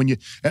game,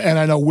 and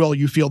I know, Will,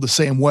 you feel the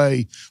same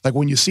way, like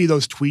when you see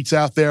those tweets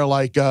out there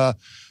like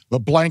the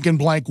blank and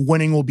blank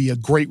winning will be a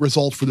great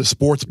result for the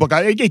sports book.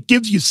 It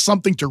gives you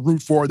something to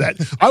root for. That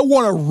I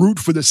want to root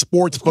for the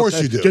sports book. Of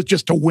course you do.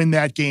 Just to win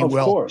that game. Of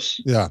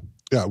course. Yeah.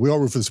 Yeah, we all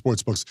root for the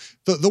sports books.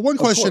 The one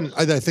question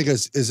I think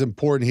is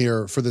important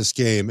here for this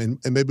game, and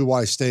maybe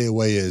why I stay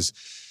away, is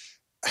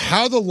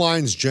how the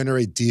Lions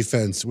generate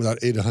defense without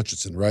Aiden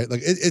Hutchinson, right?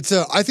 Like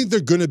I think they're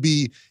going to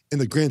be, in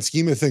the grand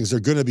scheme of things, they're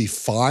going to be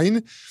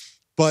fine,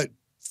 but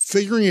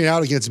figuring it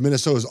out against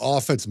Minnesota's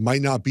offense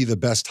might not be the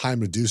best time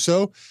to do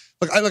so.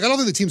 I don't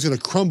think the team's going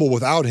to crumble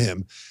without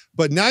him,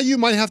 but now you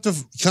might have to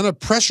kind of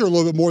pressure a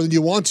little bit more than you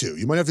want to.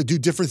 You might have to do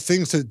different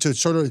things to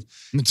sort of.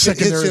 The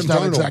secondary is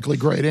not exactly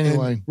great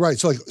anyway. Right.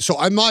 So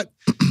I'm not.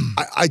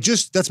 I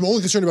just, that's my only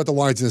concern about the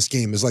Lions in this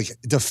game, is like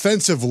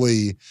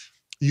defensively,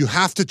 you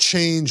have to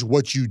change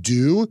what you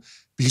do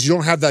because you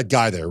don't have that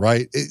guy there,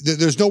 right?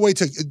 There's no way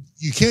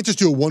you can't just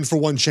do a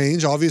 1-for-1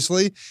 change.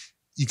 Obviously,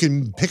 you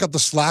can pick up the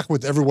slack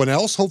with everyone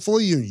else.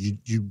 Hopefully,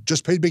 you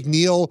just paid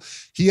McNeil.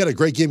 He had a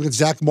great game against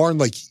Zach Martin.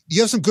 Like,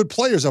 you have some good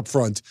players up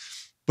front,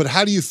 but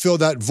how do you fill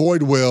that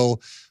void,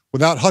 Will,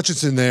 without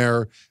Hutchinson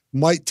there?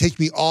 Might take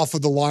me off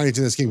of the Lions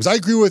in this game. Because I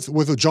agree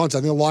with Johnson.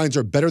 I think the Lions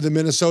are better than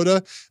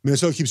Minnesota.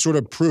 Minnesota keeps sort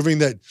of proving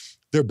that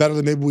they're better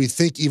than maybe we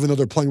think, even though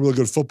they're playing really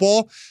good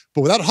football.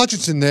 But without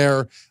Hutchinson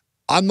there,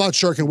 I'm not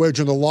sure I can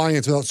wager on the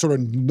Lions without sort of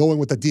knowing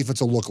what that defense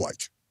will look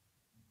like.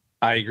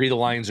 I agree the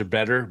Lions are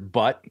better,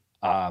 but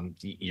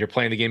you're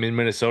playing the game in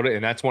Minnesota,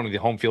 and that's one of the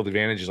home field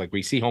advantages. Like,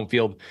 we see home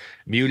field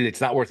muted. It's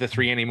not worth the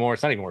 3 anymore.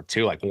 It's not even worth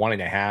 2, like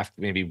 1.5,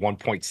 maybe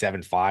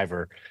 1.75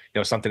 or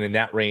something in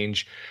that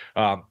range.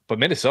 But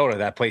Minnesota,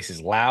 that place is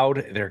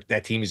loud.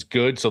 That team is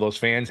good, so those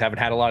fans haven't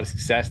had a lot of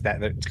success.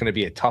 That it's going to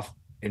be a tough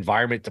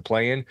environment to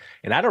play in,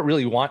 and I don't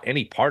really want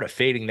any part of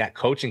fading that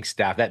coaching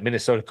staff, that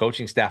Minnesota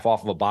coaching staff,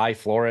 off of a bye.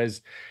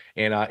 Flores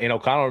and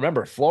O'Connell.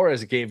 Remember,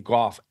 Flores gave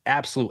Goff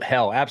absolute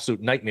hell,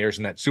 absolute nightmares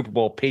in that Super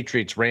Bowl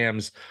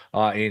Patriots-Rams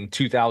in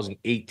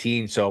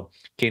 2018. So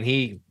can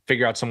he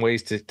figure out some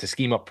ways to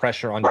scheme up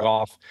pressure on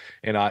Goff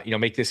and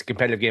make this a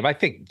competitive game? I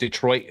think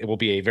Detroit will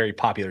be a very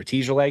popular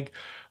teaser leg.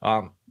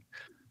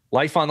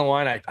 Life on the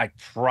line, I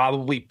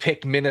probably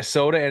pick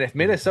Minnesota. And if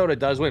Minnesota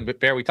does win,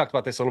 but Bear, we talked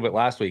about this a little bit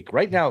last week.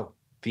 Right now,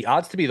 the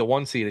odds to be the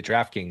 1 seed at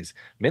DraftKings,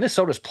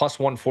 Minnesota's plus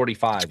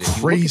 145. If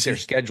you look at their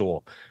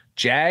schedule,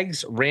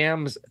 Jags,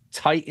 Rams,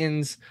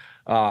 Titans,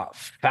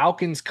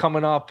 Falcons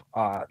coming up.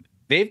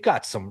 They've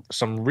got some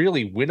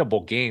really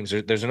winnable games.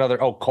 There's another,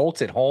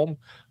 Colts at home.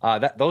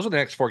 Those are the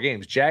next 4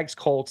 games: Jags,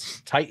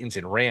 Colts, Titans,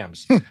 and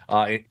Rams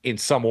in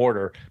some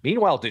order.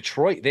 Meanwhile,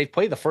 Detroit, they've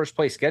played the first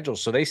place schedule,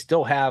 so they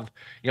still have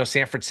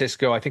San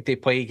Francisco. I think they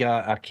play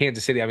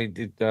Kansas City. I mean,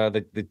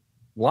 the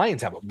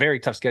Lions have a very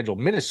tough schedule.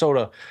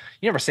 Minnesota,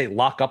 you never say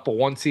lock up a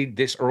 1 seed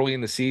this early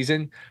in the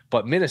season,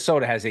 but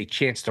Minnesota has a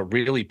chance to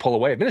really pull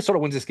away. If Minnesota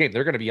wins this game,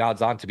 they're going to be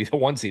odds on to be the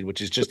 1 seed,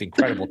 which is just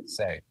incredible to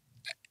say.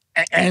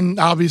 And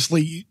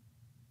obviously,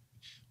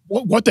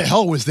 what the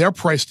hell was their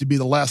price to be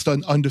the last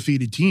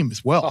undefeated team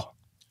as well?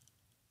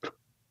 Oh.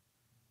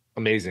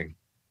 Amazing.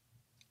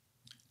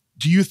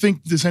 Do you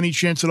think there's any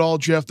chance at all,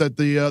 Geoff, that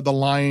the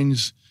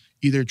Lions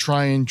either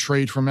try and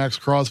trade for Max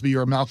Crosby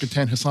or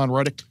malcontent Hassan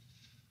Reddick?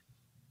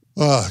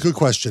 Good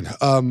question.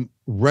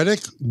 Reddick,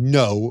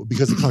 no,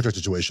 because of the contract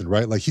situation,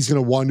 right? Like he's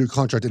going to want a new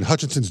contract, and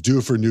Hutchinson's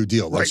due for a new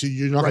deal, right? So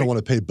you're not going to want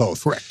to pay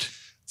both. Correct.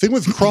 Thing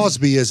with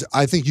Crosby is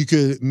I think you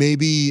could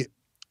maybe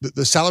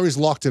the salary's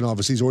locked in.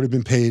 Obviously, he's already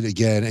been paid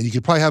again, and you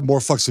could probably have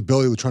more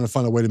flexibility with trying to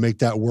find a way to make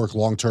that work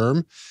long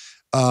term.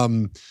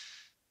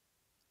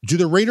 Do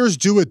the Raiders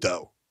do it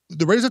though?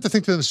 The Raiders have to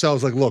think to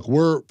themselves, like, look,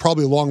 we're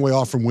probably a long way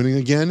off from winning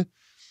again,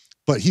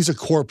 but he's a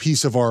core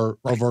piece of our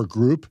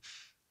group.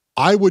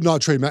 I would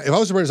not trade Matt. If I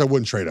was the Raiders, I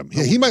wouldn't trade him.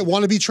 He might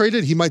want to be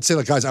traded. He might say,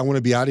 like, guys, I want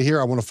to be out of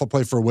here. I want to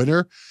play for a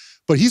winner.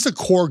 But he's a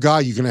core guy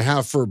you're going to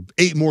have for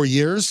 8 more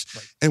years.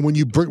 Right. And when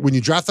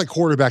you draft that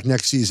quarterback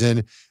next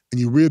season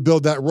and you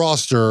rebuild that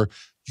roster,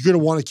 you're going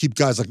to want to keep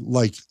guys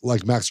like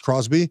Max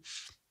Crosby.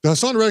 The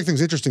Hassan Reddick thing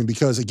is interesting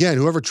because, again,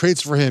 whoever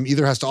trades for him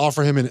either has to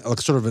offer him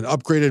sort of an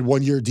upgraded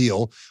 1-year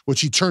deal, which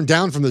he turned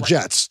down from the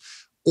Jets,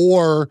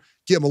 or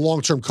give him a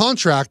long-term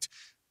contract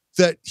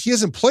that he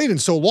hasn't played in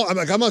so long.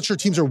 I'm not sure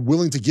teams are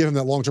willing to give him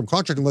that long-term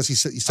contract unless he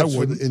steps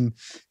in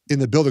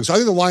the building. So I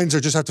think the Lions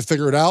just have to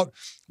figure it out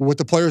with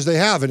the players they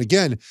have. And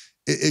again,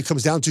 it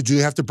comes down to, do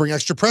you have to bring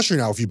extra pressure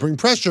now? If you bring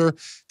pressure,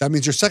 that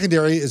means your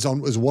secondary is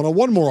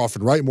one-on-one more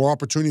often, right? More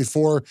opportunity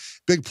for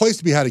big plays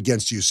to be had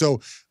against you. So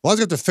the Lions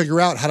have to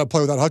figure out how to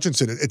play without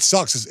Hutchinson. It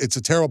sucks. It's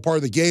a terrible part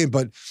of the game,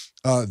 but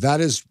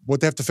that is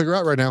what they have to figure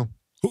out right now.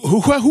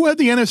 Who had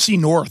the NFC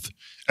North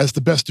as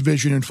the best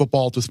division in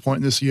football at this point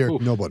in this year? Ooh,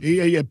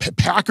 nobody.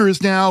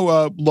 Packers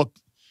now look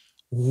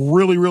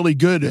really, really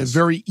good. A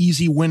very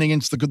easy win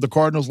against the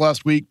Cardinals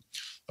last week.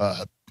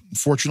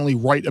 Fortunately,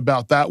 right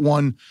about that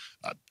one.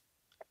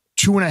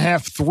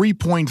 2.5,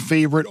 3-point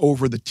favorite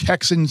over the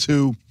Texans,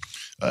 who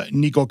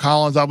Nico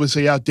Collins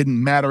obviously out,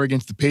 didn't matter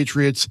against the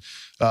Patriots.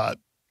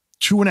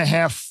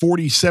 2.5,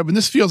 47.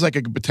 This feels like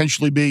it could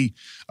potentially be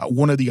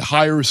one of the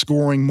higher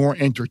scoring, more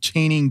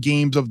entertaining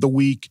games of the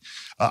week.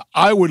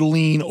 I would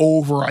lean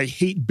over. I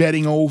hate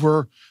betting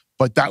over,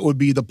 but that would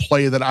be the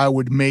play that I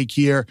would make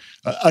here.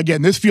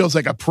 Again, this feels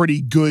like a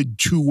pretty good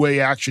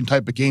two-way action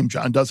type of game,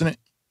 John, doesn't it?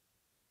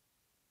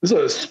 This is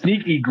a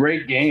sneaky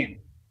great game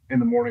in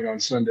the morning on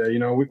Sunday. You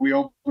know, we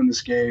opened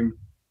this game,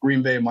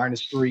 Green Bay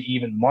 -3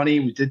 even money.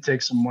 We did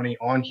take some money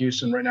on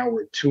Houston. Right now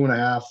we're at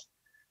 2.5.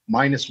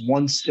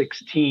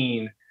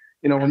 -116.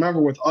 You know, remember,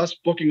 with us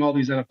booking all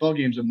these NFL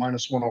games at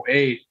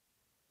 -108,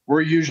 we're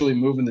usually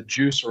moving the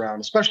juice around,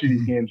 especially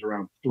these games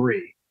around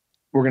 3.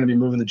 We're going to be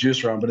moving the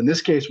juice around. But in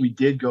this case, we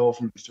did go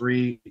from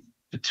 3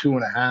 to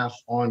 2.5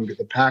 on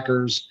the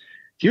Packers.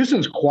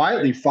 Houston's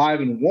quietly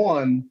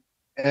 5-1,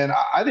 and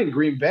I think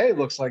Green Bay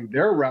looks like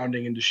they're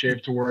rounding into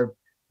shape to where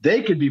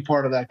they could be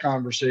part of that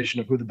conversation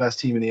of who the best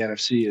team in the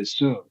NFC is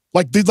soon.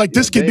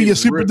 This could be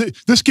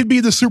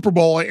the Super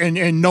Bowl,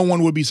 and no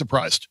one would be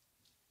surprised.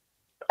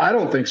 I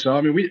don't think so.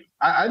 I mean,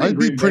 I'd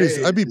be pretty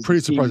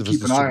surprised if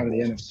keep an eye on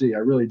the NFC. I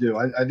really do.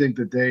 I think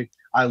that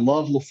I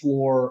love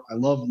LaFleur. I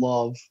love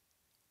Love.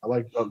 I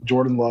like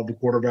Jordan Love, the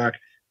quarterback.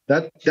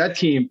 That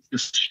team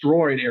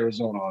destroyed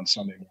Arizona on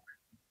Sunday morning.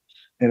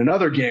 In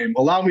another game,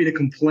 allow me to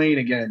complain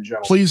again,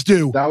 gentlemen. Please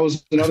do. That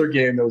was another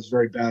game that was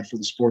very bad for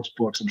the sports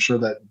books. I'm sure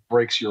that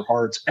breaks your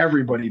hearts.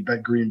 Everybody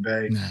bet Green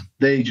Bay. Nah.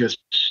 They just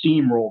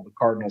steamrolled the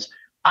Cardinals.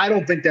 I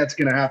don't think that's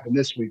going to happen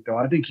this week, though.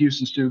 I think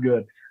Houston's too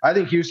good. I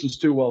think Houston's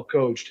too well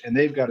coached, and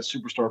they've got a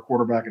superstar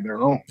quarterback of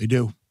their own. They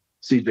do.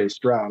 C.J.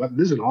 Stroud.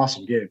 This is an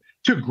awesome game.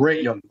 2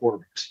 great young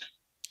quarterbacks.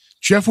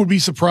 Geoff would be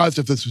surprised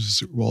if this was a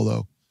Super Bowl,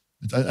 though.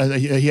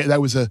 That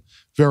was a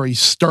very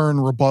stern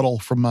rebuttal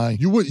from my.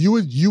 You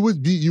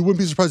wouldn't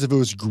be surprised if it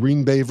was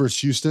Green Bay versus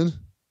Houston.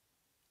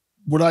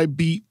 Would I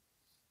be?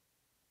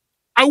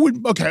 I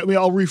would. Okay, I mean,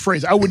 I'll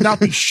rephrase. I would not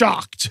be would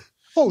sure.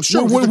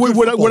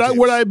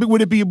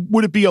 Would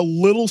it be a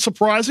little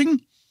surprising?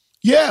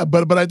 Yeah,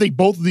 but I think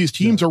both of these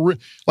teams are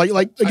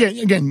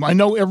again. I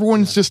know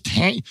everyone's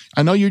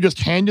I know you're just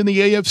handing the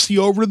AFC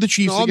over to the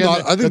Chiefs again.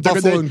 I think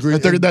Buffalo and Green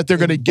that they're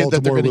going to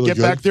get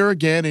back there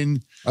again.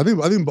 And I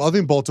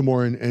think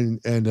Baltimore and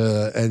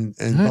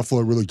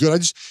Buffalo are really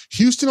good.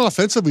 Houston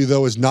offensively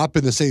though has not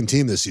been the same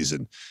team this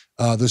season.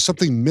 There's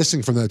something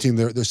missing from that team.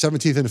 They're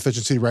 17th in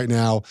efficiency right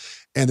now,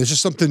 and there's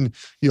just something.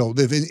 You know,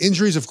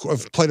 injuries have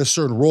played a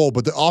certain role,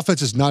 but the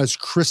offense is not as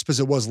crisp as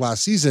it was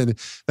last season.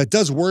 That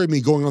does worry me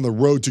going on the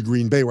road to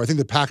Green Bay, where I think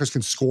the Packers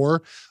can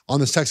score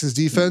on the Texans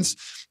defense,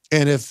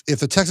 and if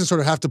the Texans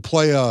sort of have to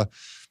play a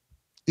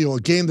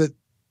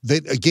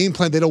game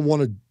plan they don't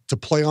want to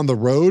play on the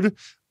road,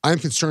 I'm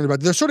concerned about.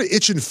 They're sort of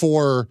itching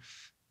for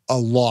a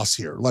loss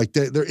here, like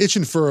they're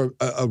itching for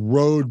a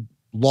road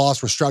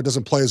loss where Stroud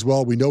doesn't play as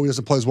well. We know he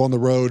doesn't play as well on the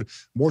road.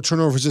 More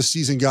turnovers this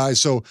season,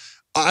 guys. So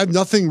I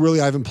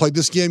haven't played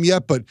this game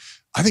yet, but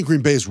I think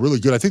Green Bay is really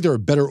good. I think they're a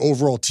better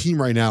overall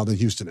team right now than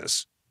Houston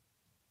is.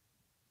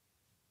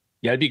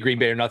 Yeah, it'd be Green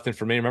Bay or nothing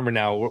for me. Remember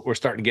now, we're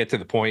starting to get to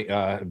the point,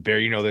 Bear,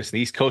 you know this, the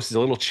East Coast is a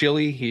little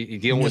chilly. You're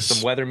dealing with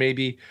some weather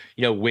maybe,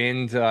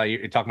 wind.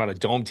 You're talking about a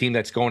dome team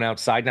that's going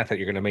outside. Not that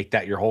you're going to make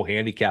that your whole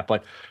handicap,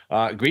 but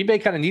Green Bay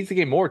kind of needs the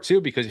game more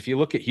too, because if you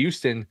look at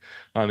Houston,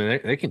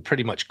 they can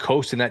pretty much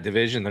coast in that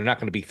division. They're not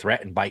going to be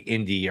threatened by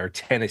Indy or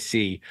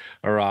Tennessee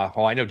or,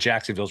 I know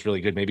Jacksonville's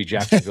really good. Maybe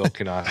Jacksonville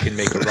can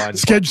make a run.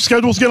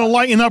 Schedule's going to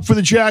lighten up for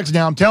the Jags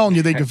now. I'm telling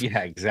you.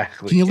 Yeah,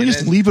 exactly. Can you at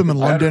least leave them in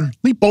London?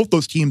 Leave both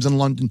those teams in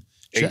London.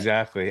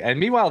 Exactly. And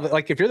meanwhile,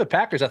 like if you're the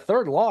Packers, a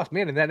third loss,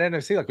 man, in that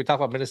NFC, like we talk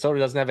about, Minnesota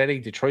doesn't have any,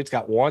 Detroit's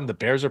got one, the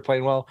Bears are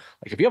playing well.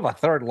 Like if you have a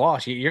third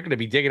loss, you're going to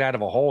be digging out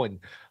of a hole, and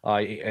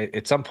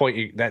at some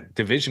point that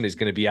division is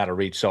going to be out of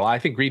reach. So I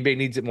think Green Bay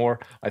needs it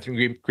more. I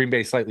think Green Bay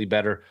is slightly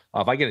better.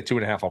 If I get a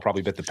 2.5, I'll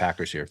probably bet the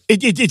Packers here.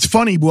 It's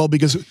funny, Will,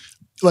 because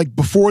like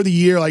before the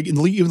year, like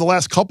even the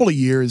last couple of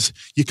years,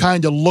 you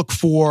kind of look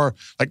for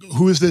like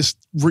who is this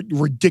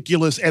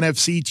ridiculous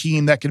NFC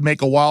team that could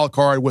make a wild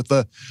card with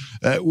an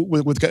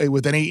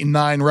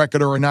 8-9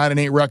 record or a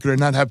 9-8 record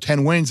and not have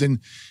 10 wins, and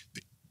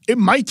it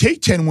might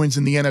take 10 wins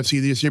in the NFC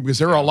this year because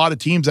there are a lot of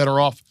teams that are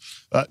off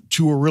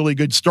to a really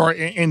good start,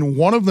 and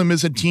one of them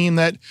is a team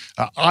that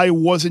I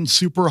wasn't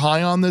super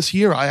high on this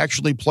year. I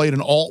actually played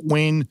an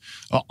alt-win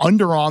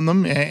under on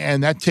them,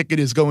 and that ticket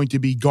is going to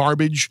be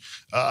garbage.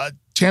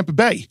 Tampa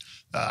Bay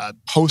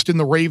hosting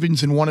the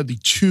Ravens in one of the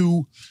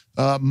two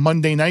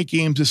Monday night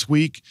games this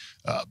week.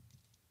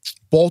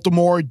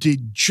 Baltimore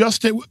did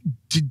just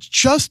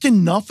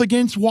enough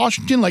against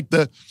Washington. Like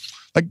the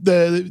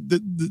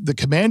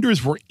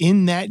Commanders were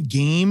in that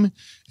game,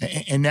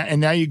 and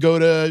now you go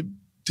to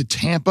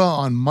Tampa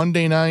on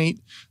Monday night,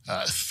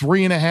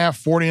 3.5,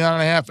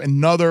 49.5.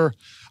 Another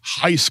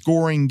high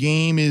scoring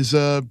game is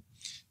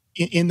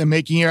in the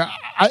making here.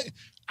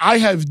 I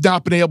have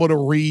not been able to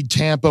read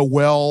Tampa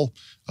well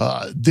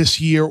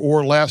this year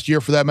or last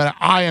year for that matter.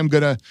 I am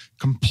going to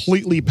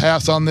completely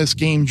pass on this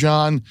game,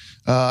 John.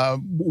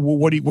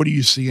 What are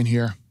you seeing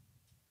here?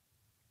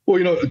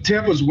 Well,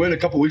 Tampa's win a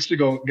couple weeks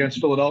ago against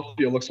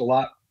Philadelphia looks a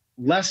lot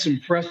less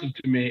impressive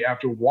to me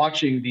after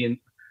watching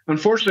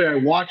unfortunately, I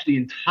watched the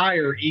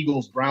entire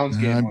Eagles-Browns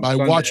game on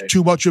Sunday. I watched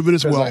too much of it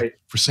as well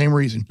for same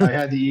reason. I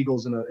had the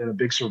Eagles in a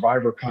big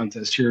Survivor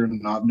contest here in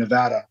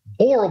Nevada.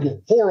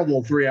 Horrible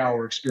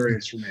 3-hour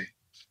experience for me.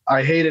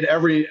 I hated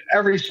every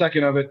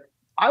second of it.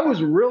 I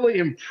was really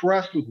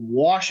impressed with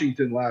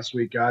Washington last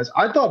week, guys.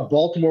 I thought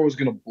Baltimore was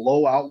going to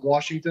blow out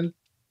Washington,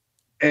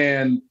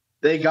 and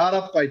they got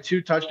up by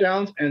 2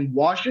 touchdowns, and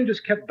Washington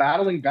just kept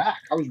battling back.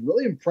 I was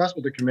really impressed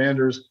with the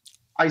Commanders.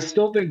 I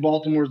still think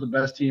Baltimore is the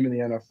best team in the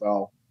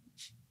NFL.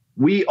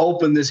 We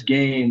opened this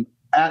game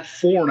at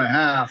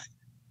 4.5.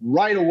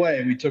 Right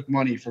away, we took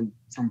money from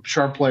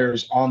sharp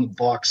players on the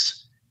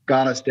Bucs,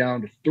 got us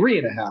down to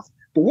 3.5.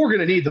 But we're going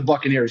to need the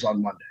Buccaneers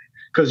on Monday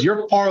because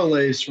your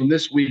parlays from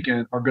this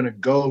weekend are going to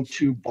go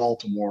to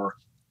Baltimore.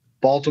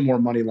 Baltimore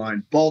money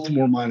line,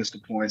 Baltimore minus the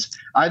points.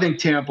 I think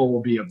Tampa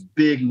will be a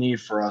big need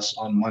for us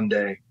on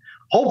Monday.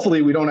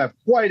 Hopefully, we don't have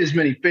quite as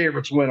many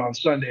favorites win on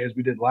Sunday as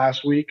we did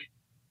last week.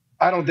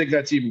 I don't think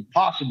that's even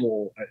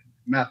possible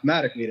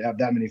mathematically to have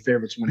that many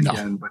favorites win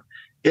again. But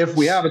if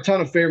we have a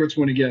ton of favorites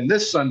win again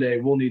this Sunday,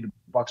 we'll need the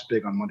Bucs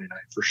big on Monday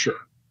night for sure.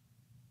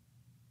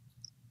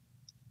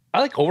 I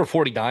like over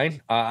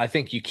 49. I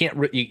think you can't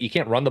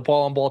run the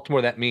ball on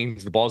Baltimore. That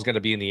means the ball's going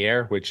to be in the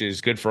air, which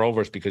is good for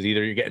overs because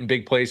either you're getting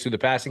big plays through the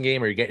passing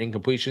game or you're getting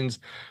incompletions,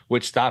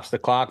 which stops the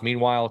clock.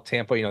 Meanwhile,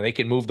 Tampa, they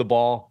can move the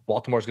ball.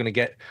 Baltimore's going to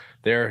get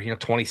their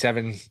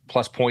 27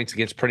 plus points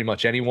against pretty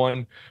much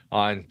anyone.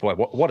 And boy,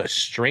 what a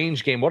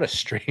strange game. What a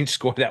strange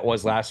score that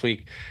was last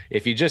week.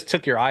 If you just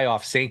took your eye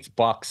off Saints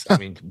Bucks,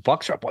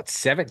 Bucks are up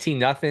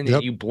 17-0.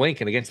 Yep. You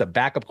blink, and against a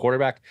backup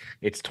quarterback,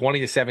 it's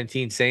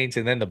 20-17 Saints,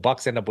 and then the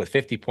Bucks end up with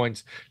 50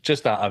 points.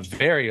 Just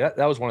that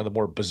was one of the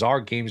more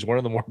bizarre games, one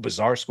of the more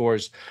bizarre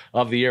scores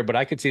of the year. But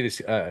I could see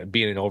this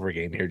being an over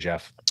game here,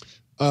 Geoff.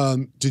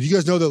 Did you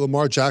guys know that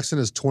Lamar Jackson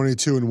is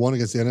 22-1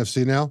 against the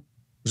NFC now?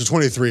 Which is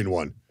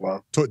 23-1.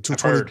 Wow.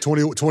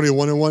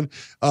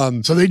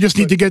 21-1. So they just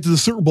need to get to the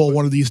Super Bowl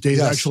one of these days,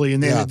 actually,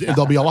 and then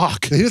they'll be a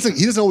lock. He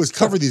doesn't always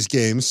cover these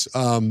games.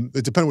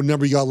 It depends what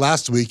number you got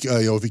last week,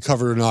 if he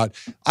covered or not.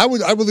 I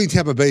would lean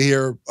Tampa Bay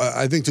here.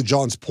 I think to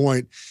John's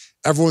point,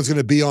 everyone's going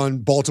to be on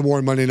Baltimore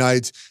on Monday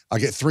night. I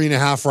get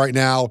 3.5 right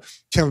now.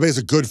 Tampa Bay is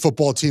a good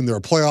football team. They're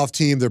a playoff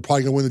team. They're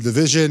probably going to win the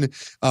division.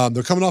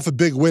 They're coming off a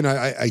big win.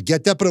 I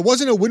get that, but it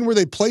wasn't a win where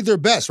they played their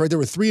best, right? There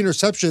were 3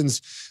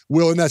 interceptions,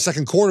 Will, in that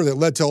second quarter that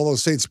led to all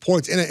those Saints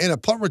points and a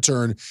punt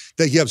return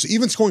that gave. So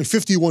even scoring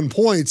 51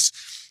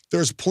 points,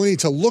 there's plenty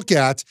to look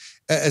at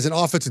as an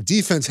offensive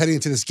defense heading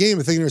into this game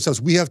and thinking to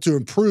ourselves, we have to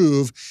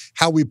improve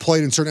how we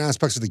played in certain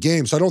aspects of the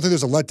game. So I don't think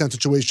there's a letdown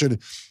situation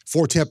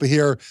for Tampa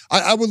here.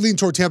 I would lean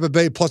toward Tampa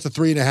Bay plus the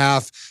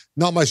 3.5.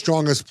 Not my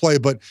strongest play,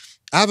 but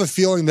I have a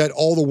feeling that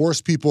all the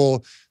worst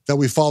people that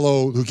we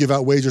follow who give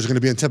out wagers are going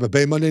to be in Tampa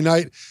Bay Monday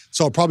night.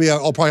 So I'll probably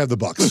have the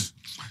Bucks.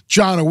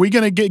 John, are we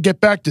going to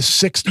get back to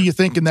 6, do you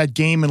think, in that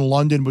game in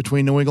London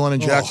between New England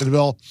and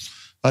Jacksonville?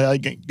 I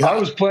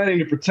was planning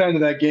to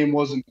pretend that game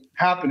wasn't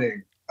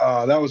happening.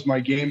 That was my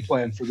game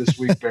plan for this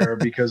week, Bear,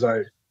 because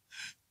I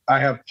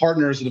have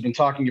partners that have been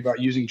talking about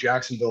using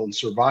Jacksonville in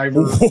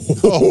Survivor.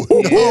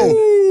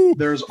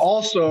 There's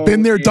also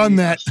been there, done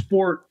that.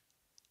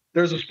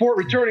 There's a sport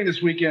returning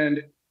this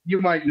weekend. You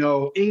might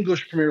know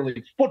English Premier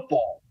League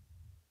football,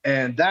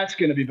 and that's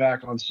going to be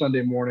back on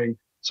Sunday morning.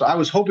 So I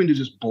was hoping to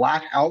just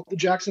black out the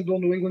Jacksonville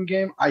New England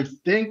game. I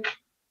think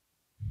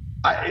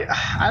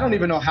I don't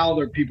even know how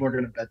people are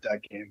going to bet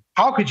that game.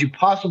 How could you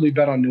possibly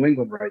bet on New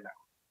England right now?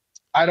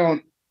 I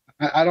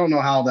don't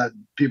know how that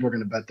people are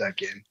going to bet that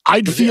game.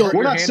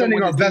 We're not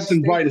sending our best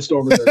and brightest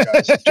over there,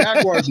 guys.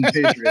 Jaguars and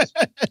Patriots.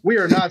 We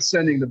are not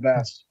sending the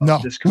best.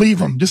 No, leave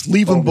them. Just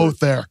leave them both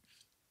there.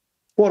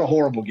 What a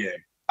horrible game.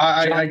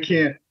 I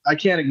can't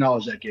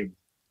acknowledge that game.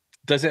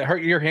 Does it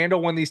hurt your handle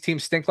when these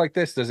teams stink like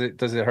this? Does it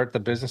hurt the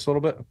business a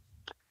little bit?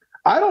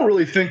 I don't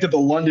really think that the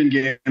London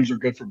games are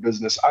good for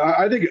business.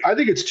 I think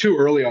it's too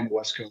early on the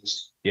West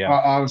Coast. Yeah,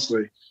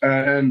 honestly.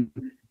 And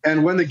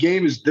when the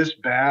game is this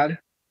bad,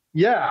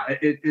 yeah,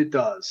 it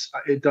does.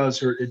 It does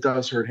hurt. It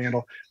does hurt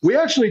handle. We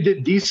actually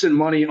did decent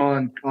money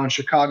on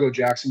Chicago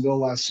Jacksonville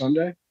last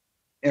Sunday,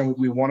 and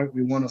we won it.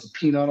 We won a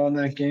peanut on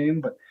that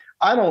game. But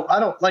I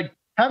don't like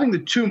having the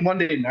 2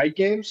 Monday night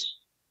games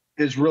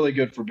is really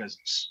good for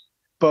business.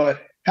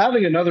 But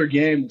having another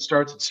game that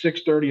starts at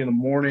 6:30 in the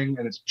morning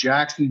and it's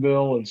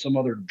Jacksonville and some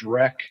other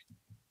dreck,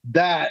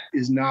 that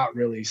is not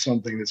really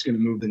something that's going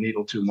to move the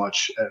needle too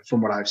much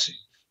from what I've seen.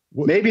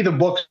 Maybe the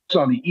books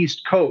on the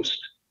East Coast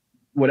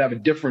would have a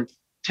different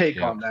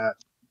take on that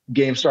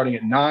game starting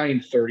at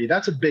 9:30.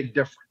 That's a big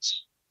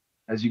difference,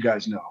 as you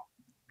guys know.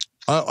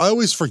 I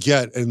always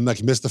forget and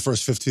miss the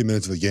first 15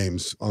 minutes of the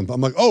games. I'm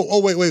like,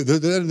 wait,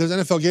 there's an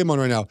NFL game on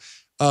right now.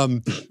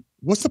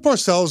 What's the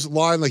Parcells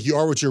line? Like, you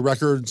are what your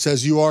record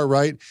says you are,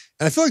 right?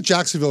 And I feel like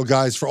Jacksonville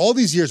guys, for all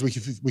these years, we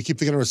keep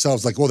thinking to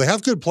ourselves, like, well, they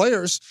have good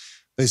players.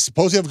 They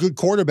supposedly have a good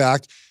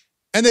quarterback,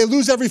 and they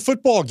lose every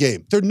football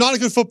game. They're not a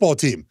good football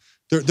team.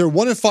 They're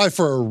 1-5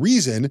 for a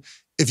reason.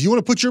 If you want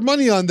to put your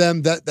money on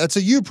them, that's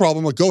a you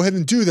problem. Like, go ahead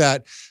and do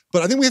that.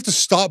 But I think we have to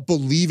stop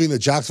believing that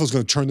Jacksonville's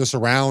going to turn this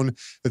around,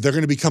 that they're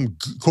going to become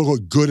quote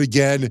unquote good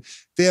again.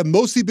 They have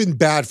mostly been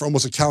bad for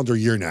almost a calendar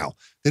year now.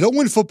 They don't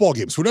win football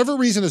games. For whatever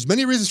reason, there's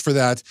many reasons for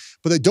that,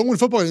 but they don't win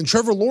football games. And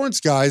Trevor Lawrence,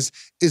 guys,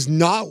 is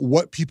not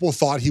what people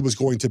thought he was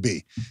going to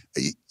be.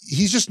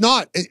 He's just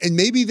not. And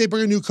maybe they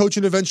bring a new coach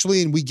in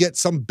eventually and we get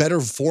some better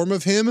form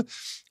of him,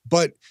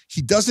 but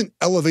he doesn't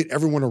elevate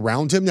everyone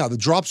around him. Now, the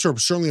drops are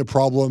certainly a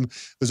problem.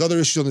 There's other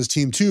issues on this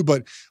team too,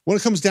 but when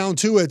it comes down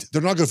to it,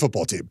 they're not a good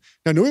football team.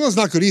 Now, New England's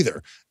not good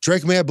either.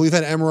 Drake May, I believe,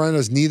 had MRI on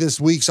his knee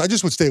this week, so I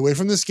just would stay away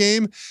from this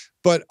game.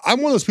 But I'm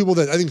one of those people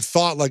that I think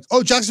thought like,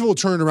 oh, Jacksonville will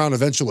turn it around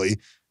eventually.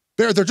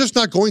 They're just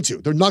not going to.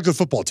 They're not a good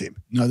football team.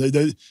 No,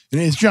 and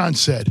as John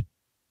said,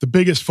 the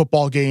biggest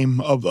football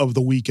game of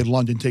the week in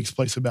London takes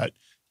place about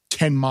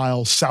 10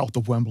 miles south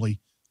of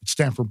Wembley at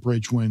Stamford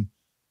Bridge when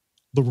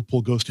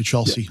Liverpool goes to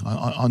Chelsea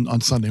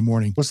on Sunday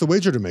morning. What's the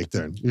wager to make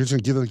then? You're just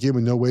going to give the game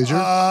with no wager?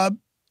 I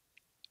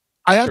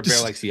have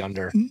Bear likes the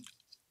under.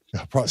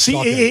 See,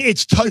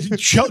 it's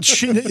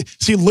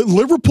see,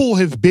 Liverpool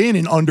have been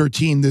an under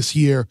team this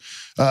year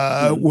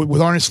with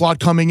Arne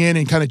Slot coming in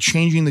and kind of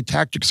changing the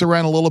tactics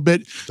around a little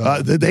bit.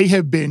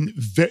 They've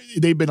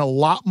been a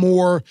lot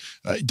more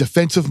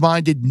defensive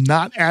minded,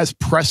 not as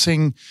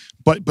pressing.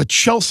 But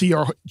Chelsea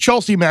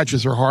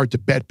matches are hard to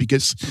bet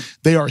because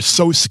they are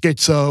so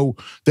schizo.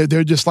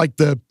 They're just like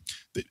they're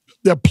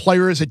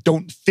players that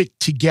don't fit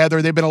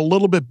together. They've been a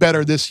little bit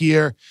better this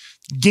year.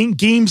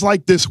 Games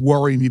like this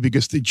worry me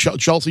because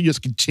Chelsea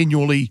just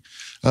continually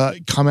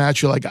come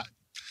at you. Like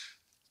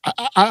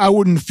I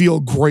wouldn't feel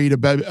great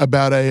about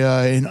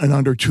an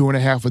under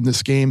 2.5 in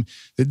this game.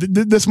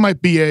 This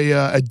might be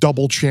a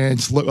double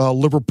chance,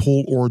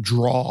 Liverpool or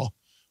draw.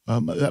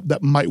 That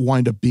might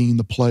wind up being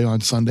the play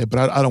on Sunday,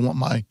 but I don't want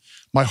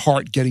my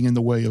heart getting in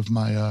the way of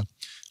my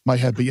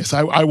head. But yes,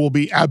 I will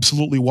be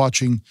absolutely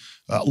watching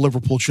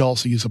Liverpool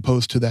Chelsea as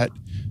opposed to that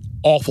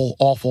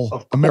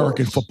awful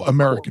American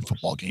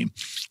football game.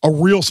 A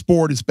real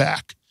sport is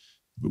back,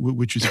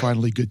 which is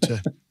finally good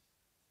to.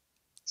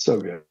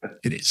 So good.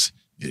 It is.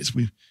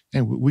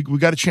 We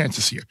got a chance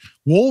this year.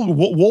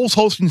 Wolves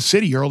hosting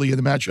City early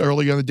in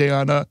the day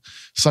on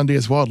Sunday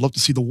as well. I'd love to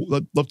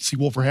see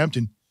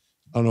Wolverhampton.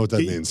 I don't know what that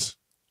means.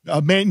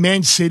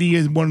 Man City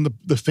is one of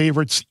the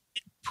favorites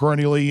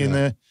perennially in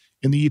the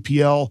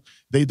EPL.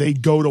 They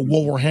go to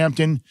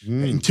Wolverhampton,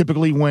 and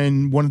typically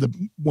when one of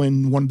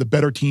the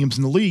better teams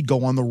in the league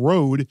go on the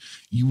road,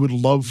 you would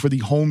love for the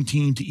home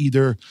team to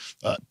either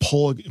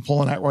pull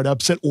an outright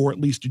upset or at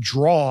least a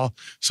draw,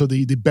 so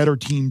the better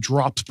team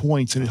drops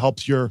points and it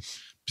helps your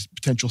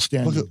potential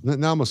standing. Look,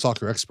 now I'm a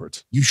soccer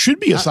expert. You should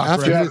be a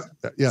soccer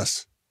expert.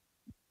 Yes.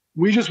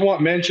 We just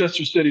want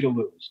Manchester City to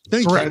lose.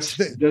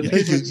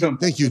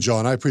 Thank you,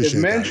 John. I appreciate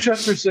if that.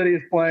 Manchester City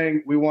is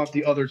playing, we want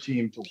the other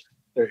team to win.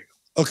 There you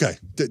go. Okay,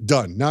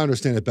 done. Now I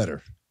understand it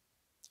better.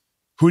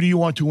 Who do you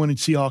want to win in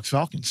Seahawks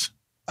Falcons?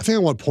 I think I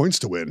want points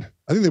to win.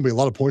 I think there'll be a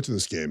lot of points in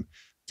this game.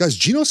 Guys,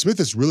 Geno Smith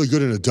is really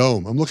good in a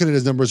dome. I'm looking at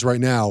his numbers right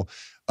now.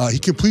 He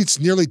completes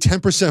nearly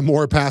 10%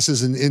 more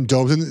passes in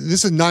domes. And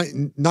this is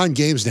nine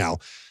games now.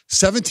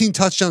 17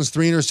 touchdowns,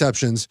 3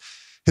 interceptions.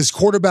 His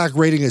quarterback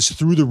rating is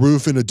through the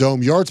roof in a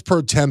dome. Yards per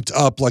attempt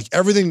up, like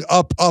everything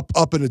up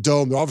in a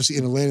dome. They're obviously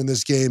in Atlanta in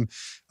this game.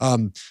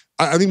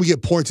 I think we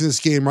get points in this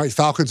game, right?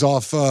 Falcons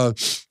off a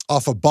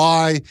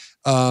bye.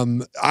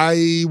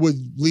 I would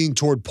lean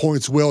toward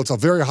points, Will. It's a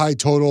very high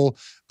total.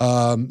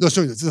 No,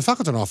 sorry, the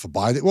Falcons aren't off a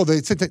bye.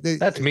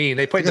 That's mean.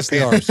 They played the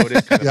Panthers, so it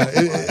is kind of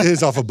it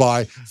is off a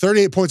bye.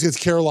 38 points against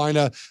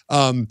Carolina.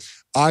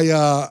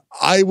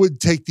 I would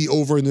take the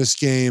over in this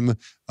game.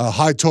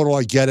 High total,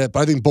 I get it, but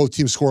I think both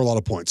teams score a lot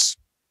of points.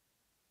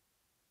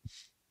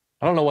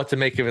 I don't know what to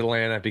make of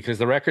Atlanta because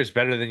the record's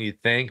better than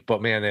you'd think,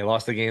 but man, they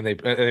lost the game.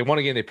 They won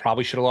a game they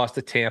probably should have lost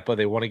to Tampa.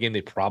 They won a game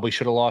they probably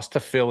should have lost to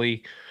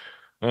Philly.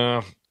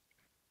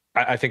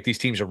 I think these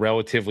teams are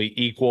relatively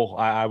equal.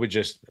 I would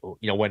just,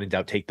 when in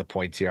doubt, take the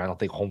points here. I don't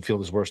think home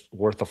field is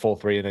worth the full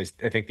 3, and I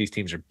think these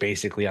teams are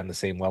basically on the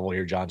same level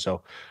here, John.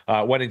 So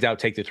when in doubt,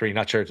 take the 3.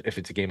 Not sure if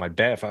it's a game I'd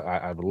bet.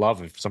 I would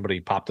love if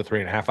somebody popped the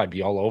 3.5, I'd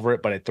be all over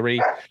it. But at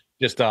 3,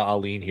 just I'll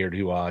lean here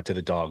to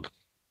the dog.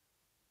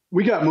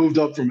 We got moved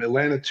up from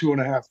Atlanta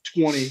 2.5,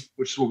 20,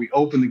 which is where we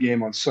opened the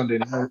game on Sunday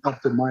night,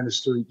 up to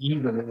 -3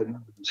 even.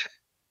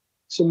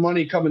 Some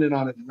money coming in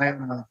on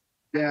Atlanta.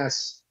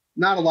 Yes.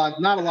 Not a lot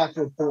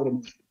to report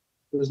on.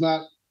 There's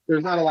not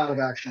a lot of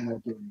action in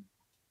that game.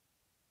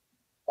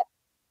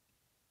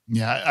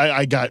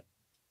 Yeah,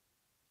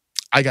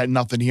 I got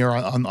nothing here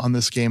on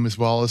this game as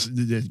well. As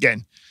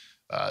again,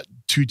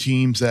 2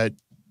 teams that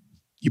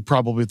you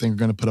probably think are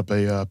going to put up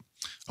a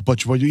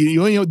bunch of points.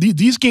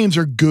 These games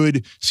are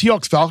good.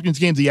 Seahawks Falcons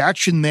games. The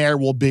action there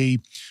will be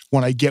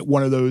when I get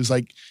one of those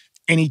like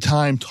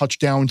anytime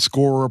touchdown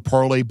scorer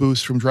parlay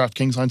boost from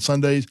DraftKings on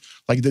Sundays,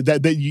 like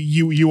that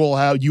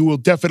you will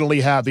definitely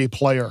have a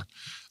player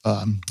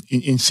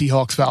in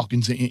Seahawks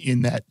Falcons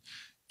in that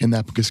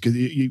because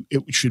it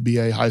should be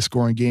a high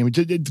scoring game.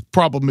 The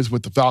problem is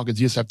with the Falcons,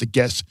 you just have to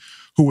guess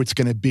who it's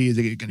going to be. Is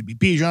it going to be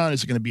Bijan?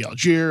 Is it going to be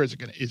Algier? Is it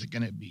going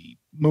to be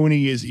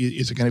Mooney? Is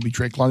it going to be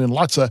Drake London?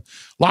 Lots of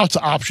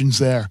options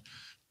there.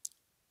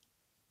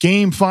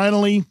 Game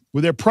finally,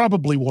 where there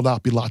probably will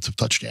not be lots of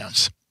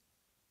touchdowns.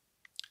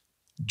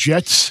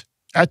 Jets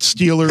at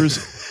Steelers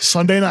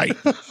Sunday night.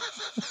 The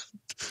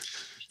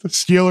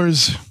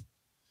Steelers,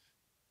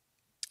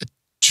 a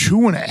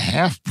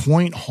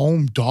 2.5-point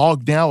home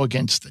dog now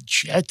against the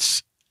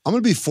Jets. I'm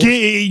going to be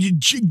Steelers.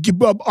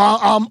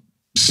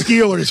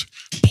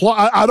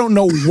 I don't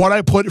know what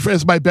I put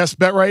as my best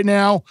bet right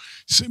now.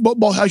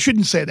 Well, I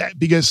shouldn't say that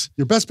because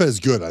your best bet is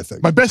good. I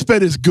think my best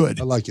bet is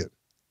good. I like it.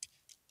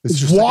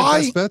 Is your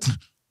Why? Best bet?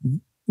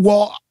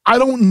 Well, I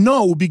don't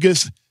know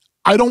because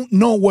I don't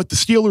know what the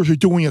Steelers are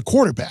doing at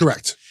quarterback.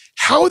 Correct.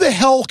 How the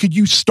hell could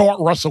you start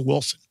Russell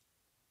Wilson?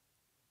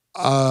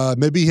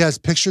 Maybe he has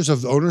pictures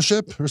of the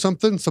ownership or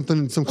something.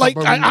 Like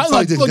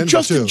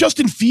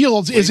Justin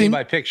Fields is in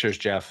my pictures,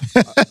 Geoff.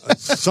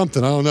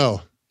 Something I don't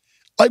know.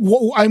 Like,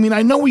 I mean,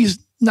 I know he's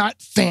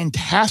not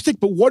fantastic,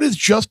 but what has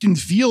Justin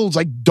Fields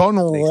done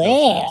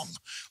wrong?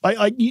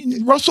 Like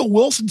Russell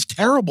Wilson's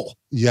terrible.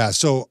 Yeah.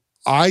 So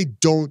I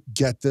don't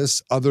get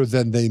this other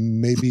than they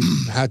maybe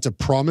had to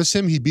promise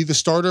him he'd be the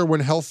starter when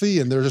healthy,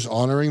 and they're just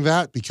honoring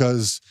that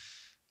because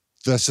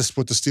that's just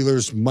what the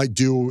Steelers might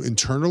do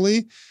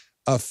internally.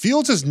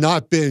 Fields has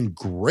not been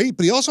great,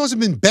 but he also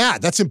hasn't been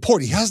bad. That's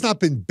important. He has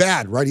not been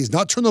bad, right? He's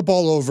not turned the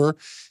ball over.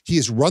 He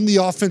has run the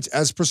offense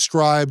as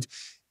prescribed.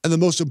 And the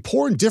most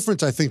important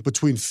difference, I think,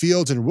 between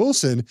Fields and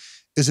Wilson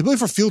is the ability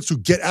for Fields to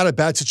get out of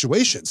bad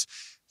situations.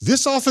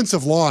 This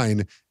offensive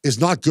line is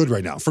not good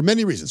right now for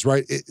many reasons,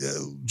 right?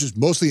 Just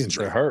mostly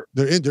injury. They're hurt.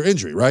 They're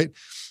injury, right?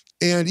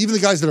 And even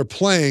the guys that are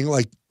playing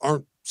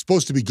aren't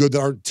supposed to be good, that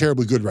aren't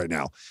terribly good right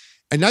now.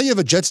 And now you have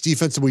a Jets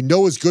defense that we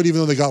know is good,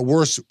 even though they got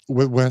worse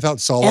without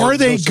Salah. Are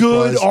they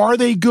good? Are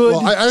they good?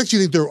 Well, I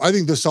actually think I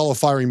think the Salah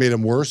firing made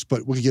them worse,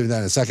 but we can get into that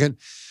in a second.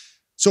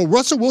 So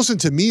Russell Wilson,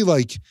 to me,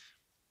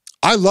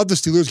 I love the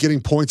Steelers getting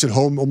points at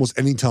home almost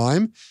any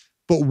time,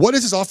 but what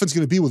is his offense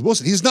going to be with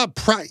Wilson? He's not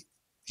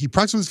He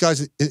practiced with these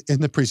guys in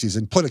the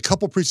preseason, played a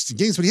couple preseason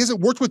games, but he hasn't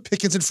worked with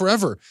Pickens in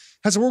forever.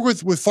 Hasn't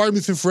worked with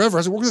Freiermuth in forever.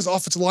 Hasn't worked with his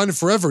offensive line in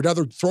forever. Now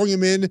they're throwing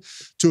him in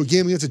to a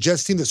game against a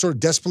Jets team that sort of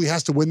desperately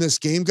has to win this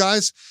game,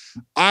 guys.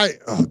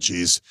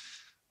 This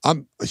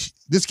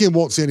game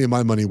won't see any of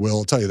my money, Will.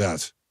 I'll tell you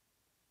that.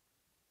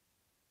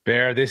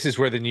 Bear, this is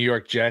where the New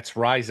York Jets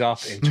rise up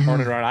and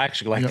turn it around. I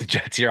actually like the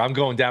Jets here. I'm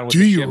going down with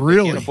the ship.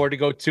 Really? They can't afford to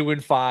go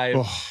 2-5.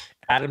 Oh.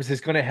 Adams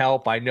is going to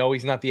help. I know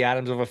he's not the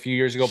Adams of a few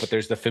years ago, but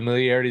there's the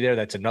familiarity there.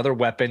 That's another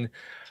weapon.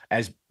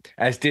 As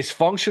as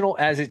dysfunctional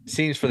as it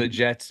seems for the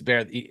Jets,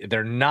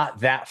 they're not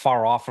that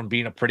far off from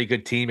being a pretty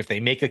good team. If they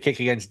make a kick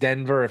against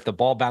Denver, if the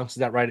ball bounces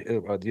that right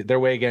their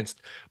way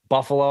against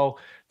Buffalo,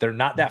 they're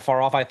not that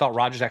far off. I thought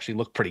Rodgers actually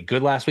looked pretty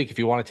good last week, if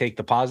you want to take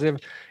the positive.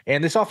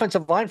 And this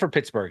offensive line for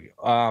Pittsburgh,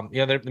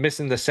 they're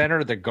missing the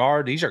center, the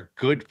guard. These are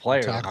good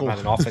players. I'm not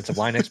an offensive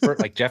line expert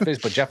like Geoff is,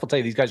 but Geoff will tell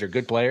you these guys are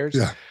good players.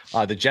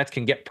 Yeah. The Jets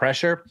can get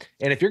pressure.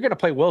 And if you're going to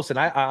play Wilson,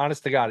 I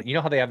honest to God, you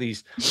know how they have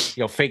these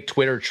fake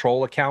Twitter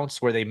troll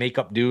accounts where they make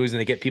up news and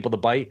they get people to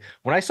bite?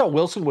 When I saw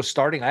Wilson was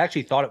starting, I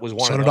actually thought it was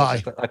one of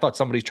those. I thought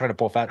somebody's trying to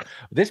pull fat.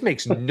 This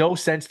makes no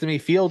sense to me.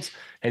 Fields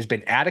has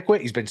been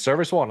adequate. He's been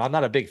serviceable, and I'm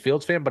not a big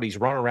Fields fan, but he's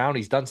run around.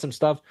 He's done some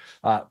stuff.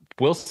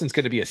 Wilson's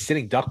going to be a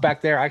sitting duck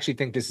back there. I actually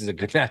think this is a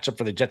good matchup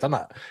for the Jets. I'm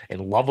not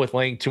in love with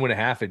laying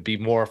 2.5. It'd be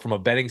more from a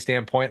betting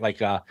standpoint,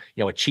 like a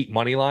cheap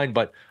money line.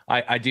 But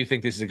I do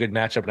think this is a good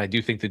matchup, and I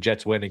do think the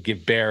Jets win and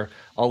give Bear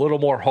a little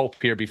more hope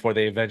here before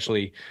they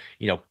eventually,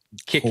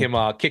 kick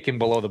him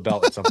below the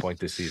belt at some point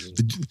this season.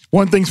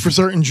 One thing's for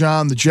certain,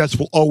 John: the Jets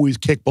will always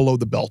kick below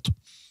the belt.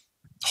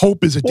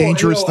 Hope is a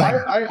dangerous thing.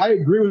 I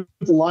agree with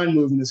the line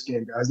move in this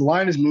game, guys. The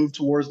line has moved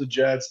towards the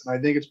Jets, and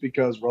I think it's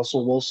because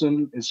Russell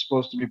Wilson is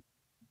supposed to be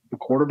the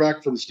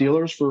quarterback for the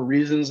Steelers for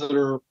reasons that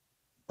are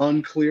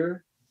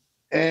unclear.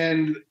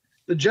 And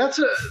the Jets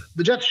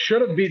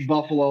should have beat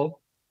Buffalo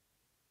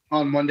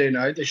on Monday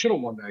night. They should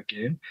have won that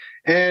game.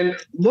 And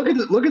look at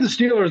the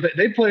Steelers.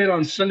 They played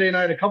on Sunday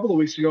night a couple of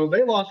weeks ago.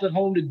 They lost at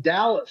home to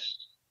Dallas.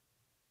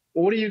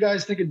 Well, what do you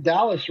guys think of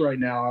Dallas right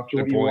now after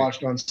what you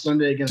watched on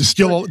Sunday against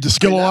the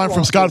skill line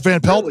from Scott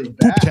Van Pelt? Really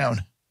Poop town.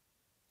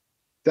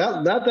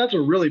 That's a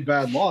really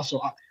bad loss.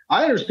 So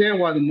I understand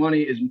why the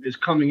money is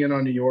coming in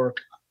on New York.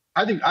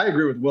 I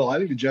agree with Will. I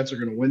think the Jets are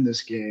going to win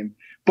this game.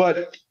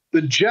 But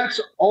the Jets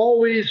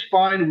always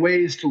find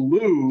ways to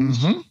lose.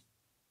 Mm-hmm.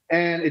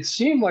 And it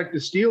seemed like the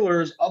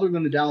Steelers, other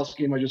than the Dallas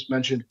game I just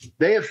mentioned,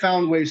 they have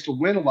found ways to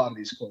win a lot of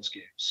these close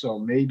games. So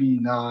maybe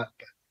not.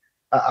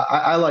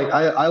 I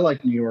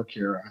like New York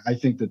here. I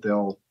think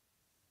that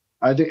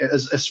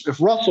if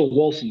Russell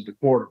Wilson's the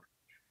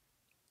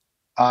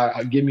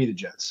quarterback, give me the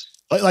Jets.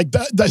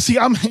 See,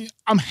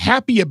 I'm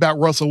happy about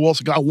Russell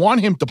Wilson. I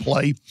want him to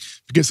play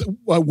because,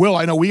 Will,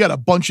 I know we got a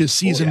bunch of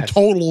season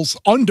totals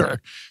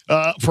under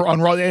for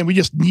Unruh, and we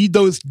just need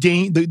those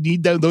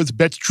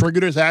bets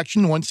triggered as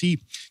action once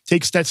he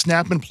takes that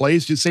snap and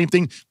plays. The same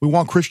thing. We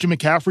want Christian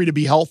McCaffrey to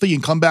be healthy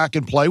and come back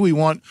and play. We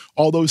want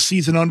all those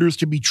season unders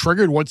to be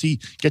triggered once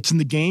he gets in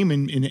the game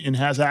and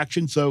has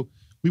action. So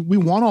we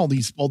want all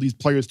these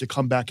players to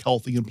come back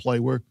healthy and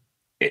play.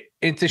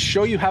 And to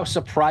show you how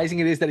surprising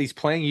it is that he's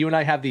playing, you and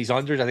I have these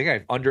unders. I think I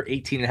have under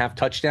 18.5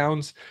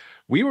 touchdowns.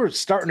 We were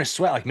starting to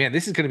sweat like, man,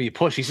 this is going to be a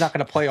push. He's not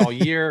going to play all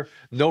year.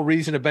 No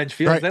reason to bench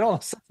Fields. Right. Then all of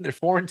a sudden they're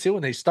 4-2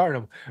 and they start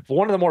him.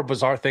 One of the more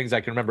bizarre things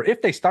I can remember,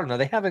 if they start him, now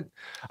they haven't,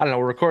 I don't know,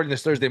 we're recording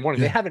this Thursday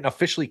morning. Yeah. They haven't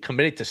officially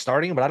committed to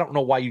starting him, but I don't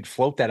know why you'd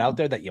float that out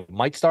there that you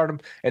might start him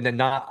and then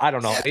not. I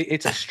don't know.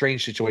 It's a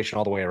strange situation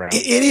all the way around.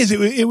 It is.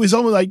 It was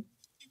almost like,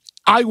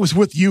 I was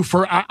with you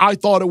I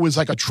thought it was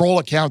like a troll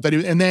account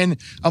and then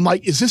I'm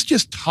like, is this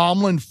just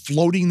Tomlin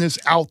floating this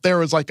out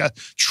there as like a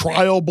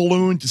trial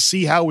balloon to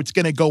see how it's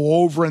going to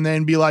go over and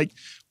then be like,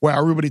 well,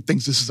 everybody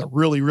thinks this is a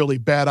really, really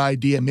bad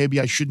idea.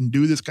 Maybe I shouldn't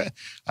do this.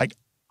 Like,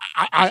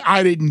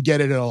 I didn't get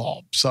it at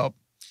all. So,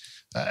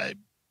 but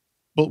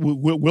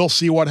we'll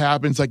see what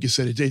happens. Like you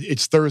said,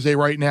 it's Thursday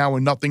right now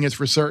and nothing is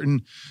for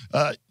certain.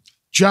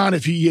 John,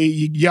 if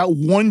you got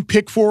one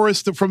pick for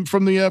us from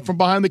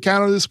behind the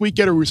counter this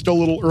weekend, or we're still a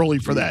little early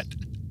for that?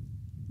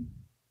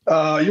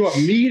 You want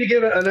me to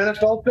give an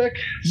NFL pick?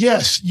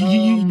 Yes,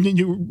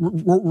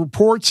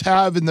 reports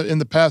have in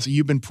the past that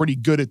you've been pretty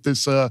good at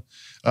this one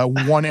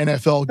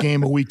NFL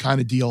game a week kind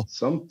of deal.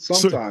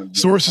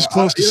 Sometimes sources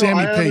close to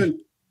Sammy P.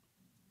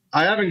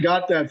 I haven't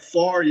got that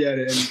far yet,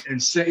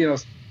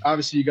 and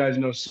obviously you guys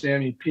know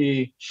Sammy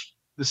P.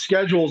 The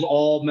schedule's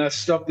all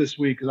messed up this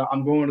week because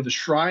I'm going to the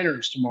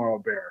Shriners tomorrow,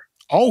 Bear.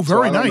 Oh,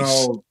 very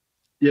nice.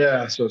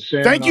 Yeah. So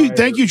Sam thank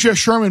you, Jeff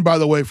Sherman, by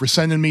the way, for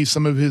sending me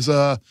some of his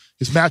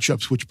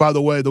matchups. Which, by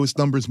the way, those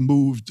numbers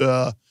moved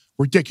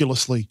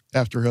ridiculously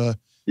after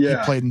he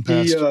played in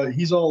past.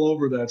 He's all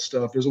over that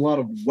stuff. There's a lot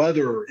of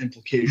weather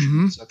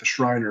implications at the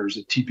Shriners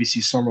at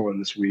TPC Summerlin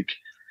this week.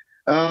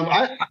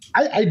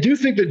 I do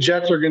think the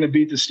Jets are going to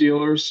beat the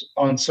Steelers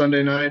on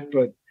Sunday night,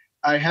 but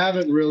I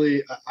haven't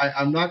really.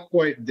 I'm not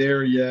quite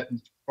there yet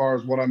as far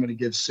as what I'm going to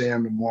give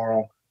Sam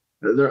tomorrow.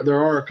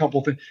 There are a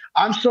couple things.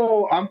 I'm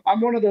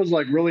one of those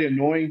like really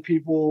annoying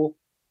people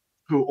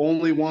who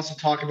only wants to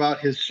talk about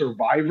his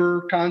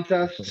Survivor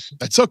contests.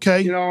 That's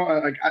okay.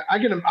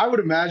 I would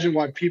imagine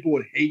why people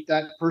would hate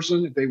that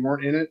person if they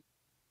weren't in it.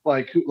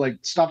 Like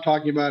stop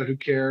talking about it. Who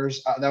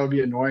cares? That would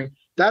be annoying.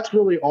 That's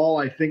really all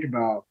I think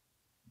about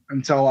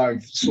until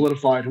I've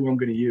solidified who I'm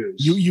going to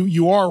use.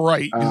 You are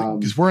right,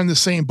 because we're in the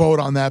same boat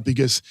on that,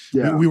 because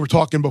we were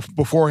talking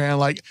beforehand,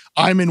 like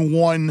I'm in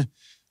one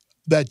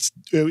that's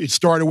it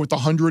started with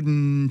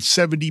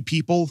 170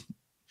 people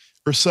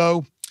or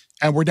so,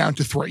 and we're down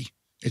to 3.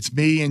 It's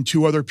me and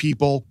 2 other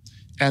people,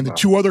 and the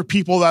two other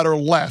people that are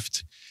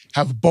left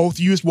have both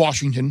used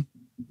Washington,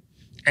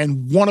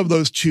 and one of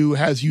those two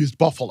has used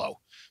Buffalo.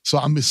 So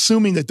I'm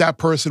assuming that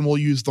person will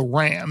use the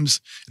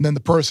Rams, and then the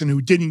person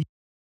who didn't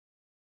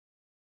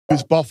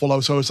use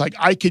Buffalo. So it's like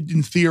I could,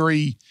 in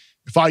theory,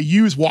 if I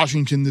use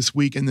Washington this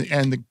week and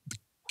the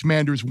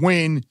Commanders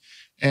win,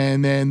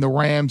 and then the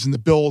Rams and the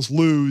Bills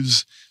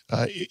lose,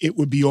 it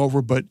would be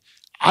over. But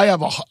I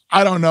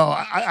don't know.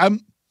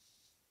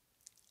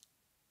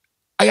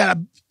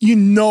 You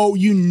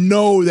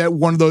know that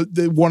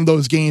one of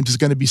those games is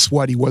going to be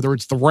sweaty, whether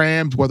it's the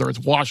Rams, whether it's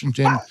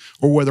Washington,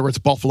 or whether it's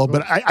Buffalo.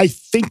 But I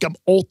think I'm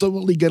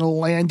ultimately going to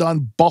land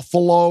on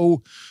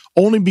Buffalo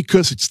only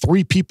because it's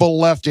 3 people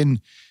left,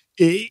 and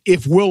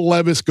if Will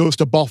Levis goes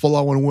to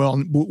Buffalo and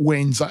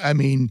wins, I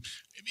mean,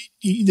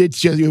 it's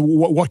just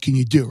what can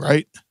you do,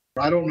 right?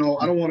 I don't know.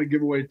 I don't want to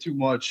give away too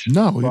much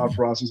thought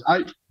process.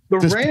 The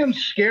Rams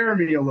scare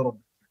me a little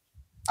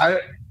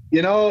bit.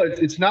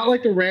 It's not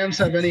like the Rams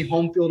have any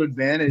home field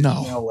advantage in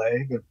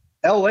LA, but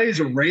LA is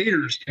a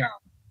Raiders town.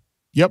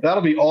 Yep.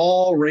 That'll be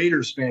all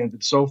Raiders fans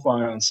at SoFi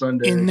on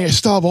Sunday. And they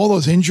still have all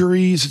those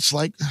injuries. It's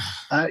like,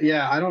 I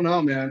don't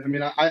know, man. I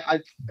mean,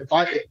 if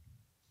I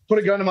put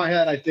a gun to my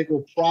head, I think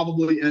we'll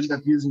probably end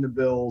up using the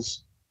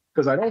Bills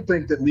because I don't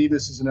think that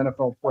Levis is an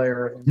NFL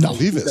player. No,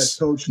 Levis.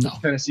 That coach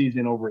Tennessee's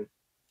in over it.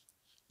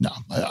 No,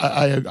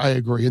 I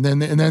agree. And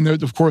then there,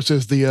 of course,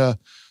 there's the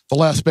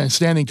last man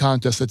standing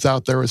contest that's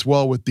out there as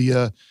well with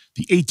the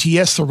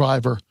ATS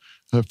Survivor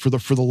for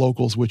the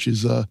locals, which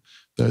is the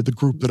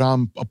group that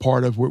I'm a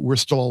part of. We're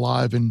still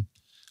alive, and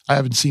I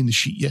haven't seen the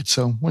sheet yet.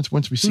 So once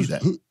we see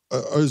that,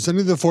 is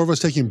any of the 4 of us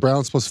taking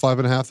Browns plus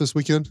 5.5 this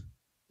weekend?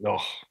 No.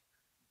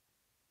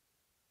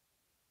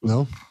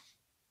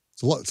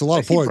 It's a lot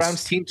of points.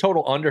 Browns team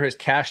total under has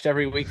cashed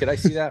every week. Did I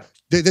see that?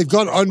 They've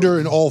gone under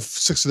in all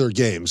 6 of their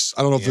games.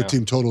 I don't know if their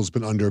team total has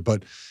been under,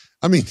 but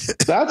I mean,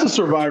 that's a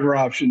survivor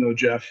option though,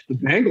 Geoff. The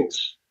Bengals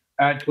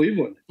at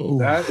Cleveland. Ooh.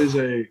 That is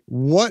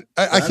what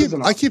I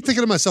keep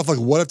thinking to myself, like,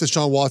 what if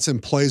Deshaun Watson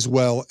plays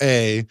well,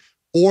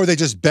 or they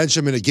just bench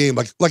him in a game,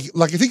 like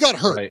if he got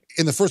hurt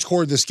in the first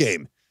quarter of this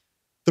game,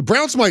 the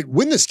Browns might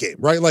win this game,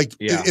 right? Like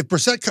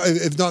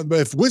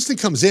if Winston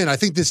comes in, I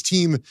think this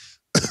team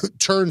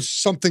turns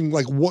something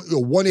like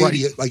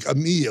 180 like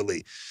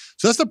immediately.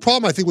 So that's the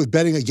problem I think with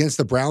betting against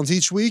the Browns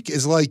each week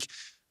is like,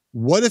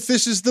 what if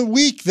this is the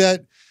week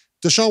that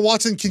Deshaun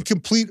Watson can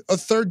complete a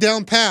third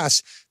down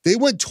pass? They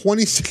went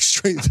 26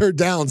 straight third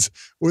downs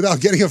without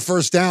getting a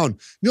first down.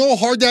 You know how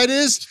hard that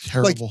is?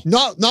 Terrible. Like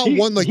not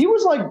one like he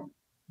was like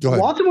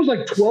Watson was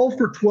like 12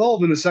 for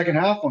 12 in the second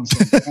half on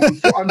Sunday.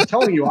 I'm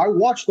telling you, I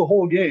watched the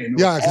whole game.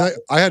 Yeah,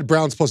 I had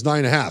Browns plus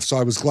 9.5, so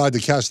I was glad to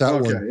catch that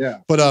one. Yeah,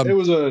 but it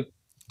was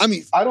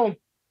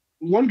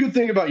one good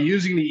thing about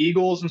using the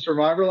Eagles in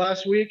Survivor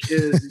last week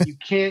is you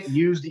can't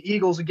use the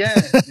Eagles again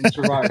in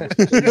Survivor.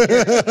 So you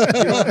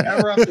don't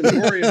ever have to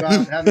worry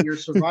about having your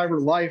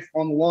Survivor life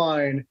on the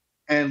line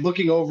and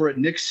looking over at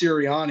Nick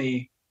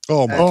Sirianni.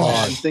 Oh my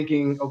God! And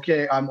thinking,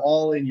 okay, I'm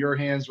all in your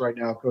hands right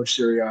now, Coach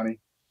Sirianni.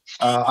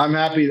 I'm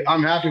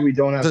happy we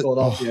don't have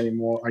Philadelphia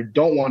anymore. I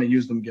don't want to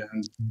use them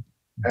again.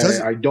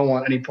 I don't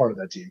want any part of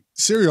that team.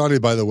 Sirianni,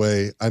 by the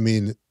way, I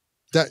mean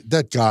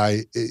that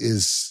guy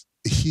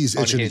he's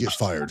itching to get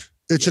fired.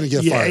 Itching to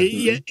get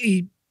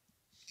fired.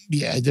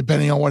 Yeah,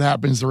 depending on what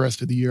happens the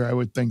rest of the year, I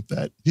would think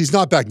that he's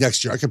not back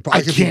next year. I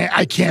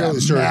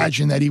can't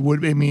imagine that he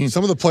would. I mean,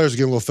 some of the players are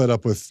getting a little fed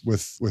up with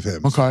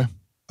him. Okay,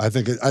 I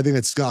think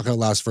it's not going to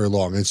last very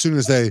long. And as soon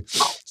as they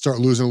start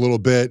losing a little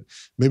bit,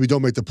 maybe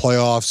don't make the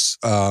playoffs.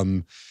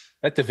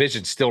 That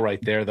division's still right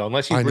there, though.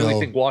 Unless you really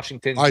think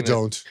Washington's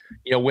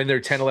gonna, win their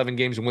 10, 11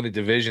 games and win the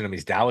division. I mean,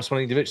 is Dallas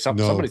winning the division?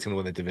 Somebody's going to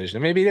win the division.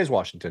 And maybe it is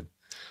Washington.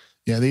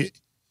 Yeah,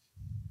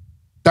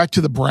 back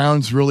to the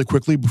Browns really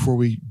quickly before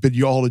we bid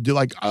you all to do.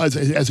 Like, as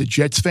a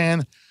Jets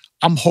fan,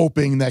 I'm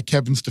hoping that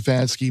Kevin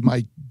Stefanski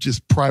might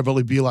just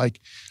privately be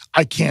like,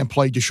 I can't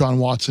play Deshaun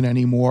Watson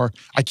anymore.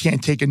 I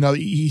can't take another.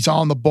 He's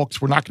on the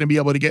books. We're not going to be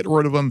able to get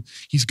rid of him.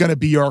 He's going to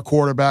be our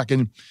quarterback,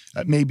 and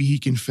maybe he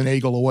can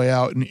finagle a way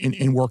out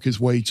and work his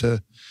way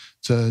to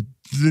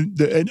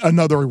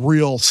another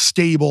real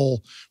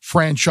stable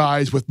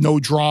franchise with no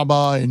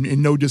drama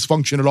and no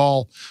dysfunction at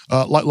all,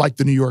 like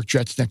the New York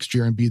Jets next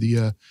year, and be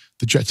the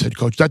Jets head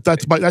coach.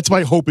 That's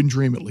my hope and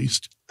dream, at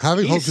least.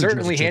 He's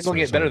certainly handling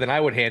it better than I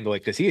would handle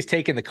it, because he is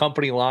taking the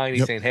company line.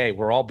 He's saying, "Hey,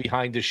 we're all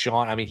behind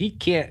Deshaun." I mean, he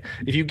can't.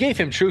 If you gave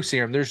him truth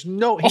serum,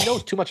 he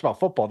knows too much about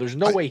football. There's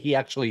no way he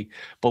actually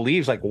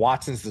believes like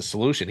Watson's the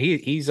solution.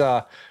 He's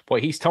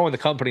towing the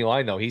company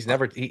line though. He's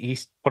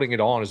putting it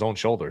all on his own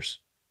shoulders.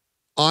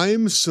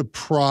 I'm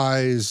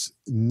surprised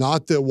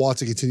not that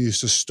Watson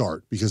continues to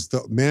start, because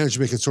the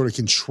management can sort of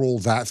control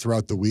that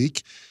throughout the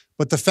week.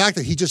 But the fact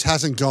that he just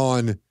hasn't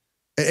gone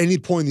at any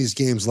point in these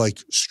games, like,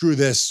 screw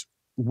this,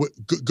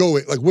 go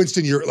it, like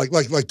Winston, you're like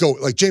go,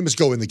 like Jameis,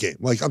 go in the game.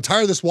 Like, I'm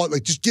tired of this.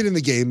 Like, just get in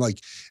the game. Like,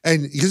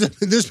 and because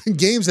there's been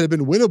games that have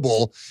been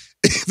winnable,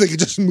 they could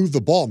just move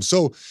the ball. I'm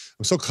so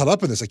caught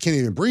up in this. I can't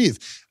even breathe.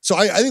 So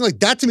I think like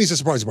that to me is the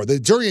surprising part.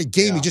 That during a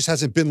game, he just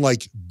hasn't been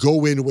like,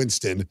 go in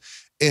Winston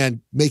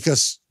and make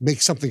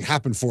something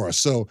happen for us.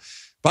 So,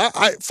 but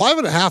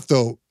 5.5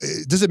 though,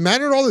 does it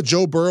matter at all that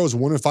Joe Burrow is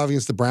 1-5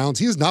 against the Browns?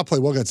 He does not play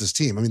well against this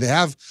team. I mean, they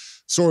have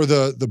sort of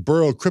the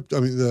Burrow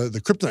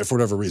the kryptonite for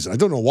whatever reason. I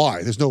don't know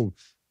why. There's no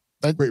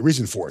great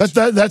reason for it.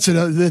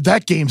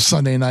 That game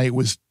Sunday night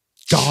was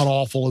god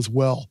awful as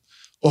well.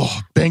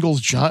 Oh,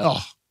 Bengals Giants.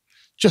 Oh,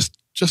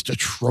 just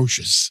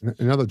atrocious.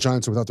 And now the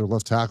Giants are without their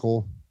left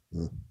tackle.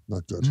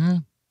 Not good.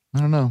 I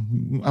don't know.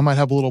 I might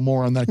have a little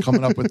more on that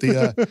coming up with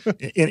the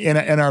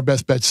in our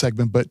best bet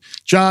segment. But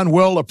John,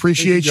 Will,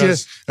 appreciate you.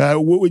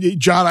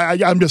 John,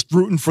 I'm just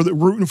rooting for the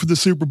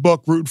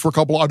Superbook, rooting for a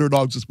couple of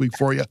underdogs this week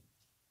for you.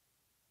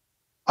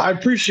 I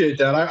appreciate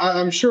that.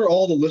 I'm sure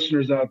all the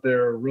listeners out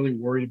there are really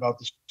worried about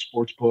the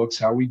sports books,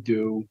 how we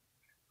do.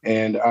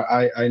 And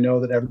I know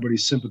that everybody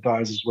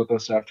sympathizes with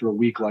us after a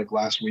week like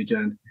last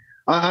weekend.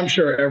 I'm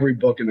sure every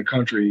book in the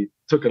country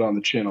took it on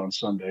the chin on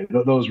Sunday.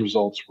 Those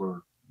results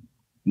were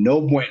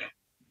no bueno.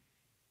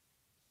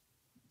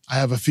 I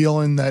have a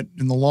feeling that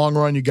in the long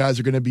run, you guys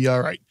are going to be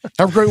all right.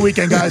 Have a great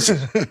weekend, guys.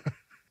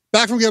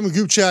 Back from Gambling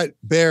Group Chat,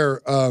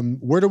 Bear,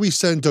 where do we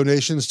send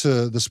donations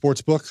to the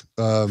sports book?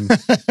 Is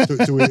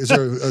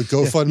there a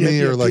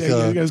GoFundMe or like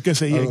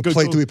a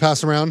plate do we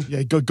pass around?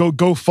 Yeah,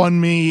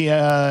 GoFundMe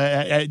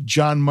at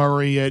John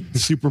Murray at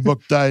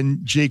Superbook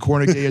and Jay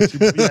Cornegay at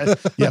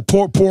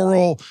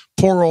Superbook.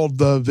 Poor old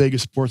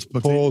Vegas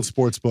Sportsbook. Poor old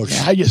Sportsbook.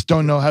 Yeah, I just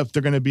don't know if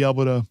they're going to be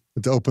able to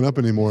open up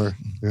anymore.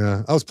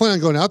 Yeah, I was planning on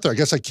going out there. I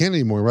guess I can't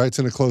anymore, right? It's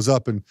going to close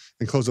up and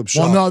close up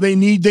shop. Well, no, they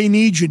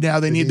need you now.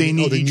 They need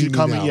you to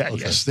come. Yeah,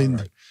 okay. Yes.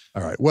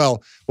 All right.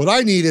 Well, what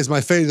I need is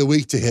my fade of the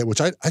week to hit,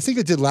 which I think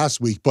I did last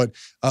week, but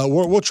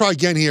we'll try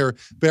again here.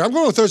 Bear, I'm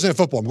going with Thursday Night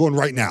Football. I'm going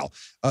right now.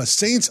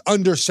 Saints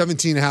under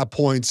 17.5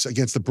 points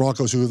against the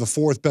Broncos, who are the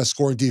fourth best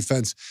scoring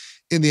defense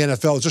in the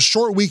NFL. It's a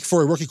short week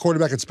for a rookie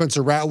quarterback and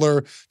Spencer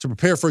Rattler to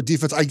prepare for a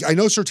defense. I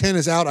know Surtain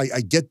is out.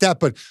 I get that,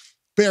 but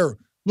Bear,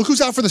 look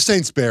who's out for the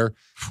Saints, Bear.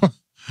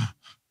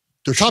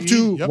 Their top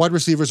two wide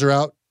receivers are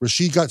out.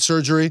 Rashid got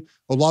surgery.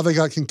 Olave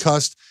got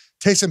concussed.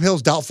 Taysom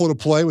Hill's doubtful to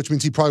play, which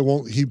means he probably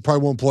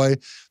won't play.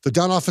 The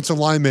down offensive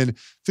lineman,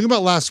 think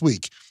about last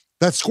week.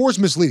 That score is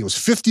misleading. It was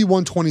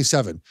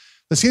 51-27.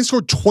 The Saints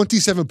scored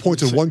 27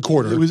 points in one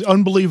quarter. It was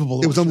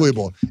unbelievable. It was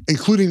unbelievable,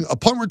 including a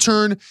punt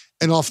return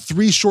and off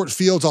 3 short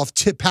fields off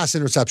tip pass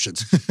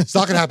interceptions. It's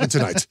not going to happen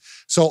tonight.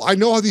 So I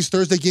know how these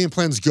Thursday game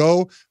plans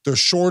go. They're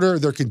shorter,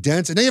 they're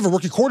condensed, and they have a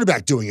rookie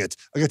quarterback doing it.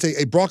 I got to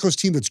say, a Broncos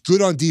team that's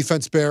good on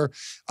defense, Bear.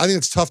 I think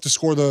it's tough to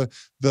score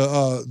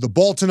the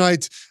ball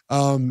tonight.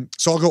 So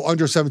I'll go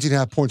under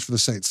 17.5 points for the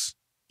Saints.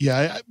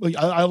 Yeah,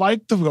 I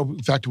like the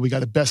fact that we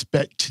got a best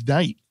bet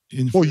tonight.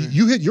 Well,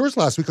 you hit yours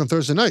last week on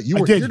Thursday night. You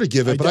weren't here to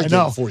give it, but I gave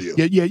it for you.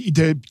 Yeah.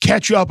 To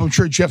catch you up, I'm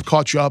sure Geoff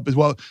caught you up as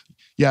well.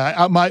 Yeah,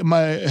 I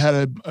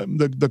had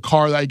the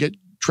car that I get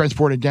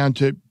transported down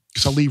to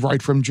because I leave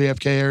right from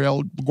JFK area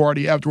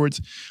LaGuardia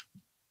afterwards.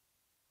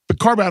 The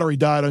car battery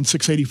died on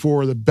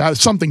 684.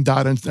 Something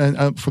died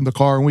from the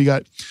car, and we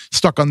got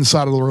stuck on the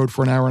side of the road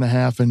for an hour and a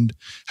half, and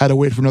had to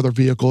wait for another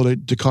vehicle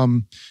to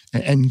come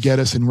and get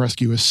us and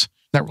rescue us.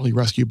 Not really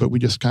rescue, but we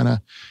just kind of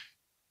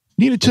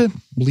needed to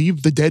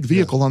leave the dead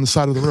vehicle on the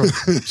side of the road.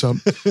 So,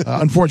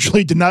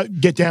 unfortunately, did not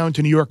get down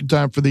to New York in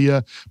time for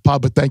the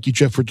pod, but thank you,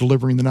 Geoff, for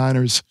delivering the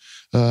Niners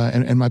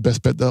and my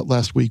best bet that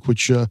last week,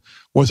 which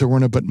was a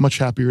runner, but much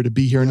happier to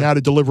be here now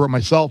to deliver it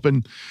myself.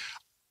 And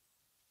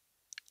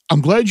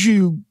I'm glad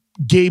you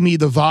gave me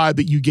the vibe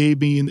that you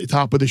gave me in the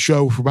top of the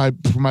show for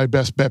my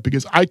best bet,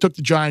 because I took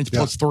the Giants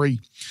 +3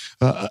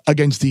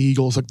 against the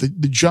Eagles. Like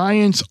the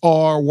Giants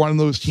are one of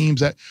those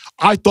teams that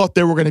I thought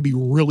they were going to be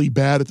really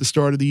bad at the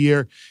start of the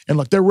year, and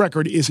look, their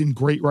record isn't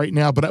great right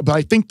now, but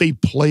I think they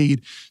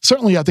played.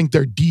 Certainly, I think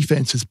their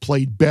defense has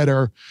played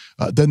better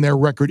than their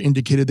record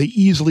indicated. They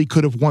easily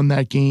could have won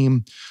that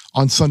game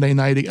on Sunday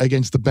night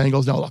against the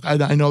Bengals. Now, look,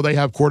 I know they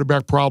have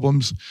quarterback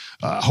problems.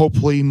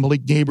 Hopefully,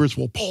 Malik Neighbors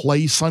will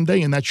play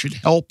Sunday, and that should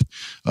help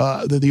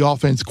the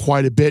offense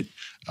quite a bit.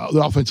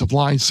 The offensive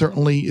line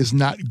certainly is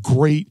not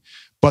great,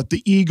 but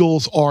the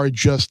Eagles are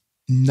just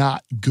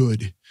not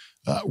good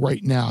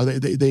right now.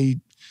 They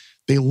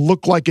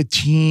look like a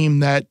team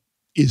that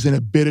is in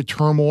a bit of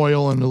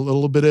turmoil and a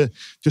little bit of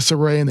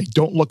disarray, and they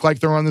don't look like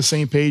they're on the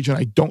same page. And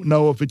I don't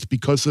know if it's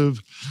because of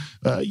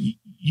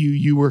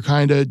you were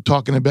kind of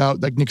talking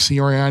about like Nick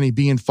Sirianni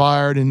being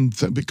fired and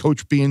the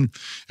coach being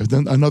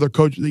another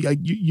coach.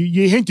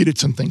 You hinted at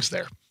some things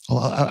there.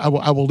 I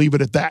will leave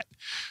it at that.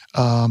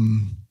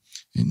 And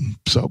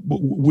so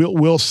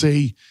we'll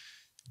see.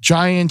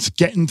 Giants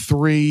getting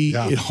 3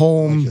 at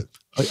home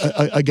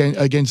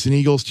against an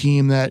Eagles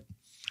team that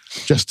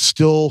just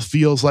still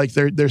feels like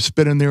they're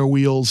spinning their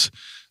wheels.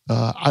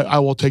 I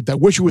will take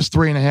that. Wish it was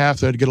 3.5.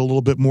 So I'd get a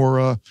little bit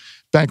more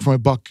bang for my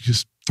buck,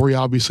 because 3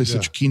 obviously is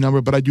such a key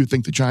number. But I do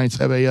think the Giants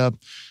have a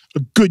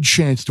good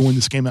chance to win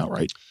this game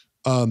outright.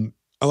 I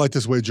like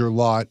this wager a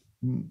lot.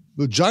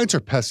 The Giants are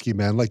pesky,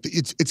 man. Like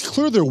it's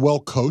clear they're well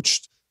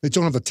coached, They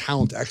don't have the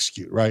talent to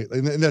execute, right?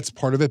 And that's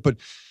part of it. But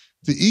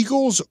the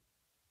Eagles,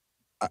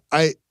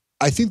 I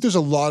think there's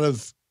a lot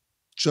of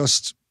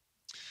just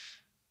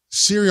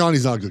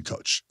Sirianni's not a good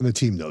coach, and the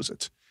team knows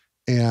it.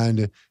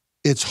 And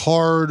it's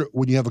hard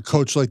when you have a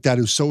coach like that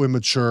who's so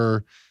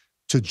immature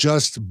to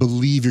just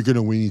believe you're going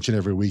to win each and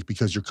every week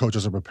because your coach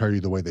doesn't prepare you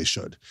the way they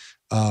should.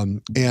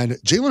 And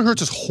Jalen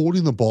Hurts is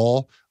holding the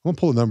ball. I'm going to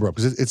pull the number up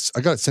because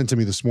I got it sent to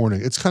me this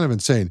morning. It's kind of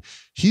insane.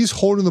 He's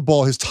holding the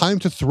ball. His time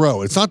to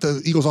throw, it's not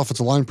the Eagles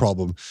offensive line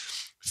problem.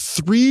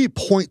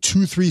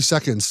 3.23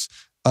 seconds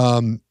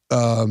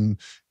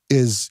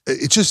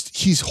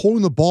he's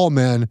holding the ball,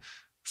 man,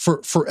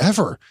 for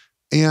forever.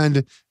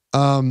 And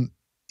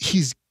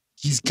he's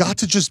got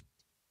to just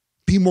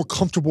be more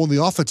comfortable in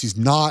the offense. He's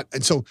not.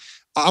 And so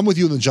I'm with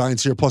you in the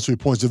Giants here, plus 3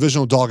 points.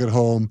 Divisional dog at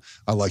home.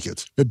 I like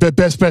it. The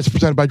best bets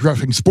presented by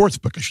DraftKings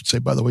Sportsbook, I should say,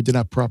 by the way. Did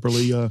not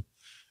properly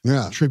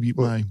attribute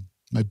my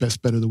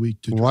best bet of the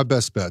week to. Well, my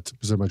best bet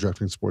presented by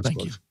DraftKings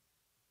Sportsbook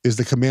is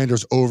the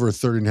Commanders over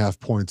 30.5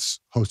 points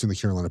hosting the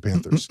Carolina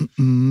Panthers.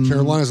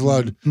 Carolina's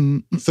allowed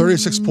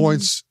 36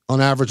 points on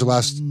average the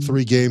last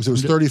 3 games. It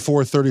was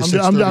 34,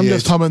 36, I'm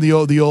just humming the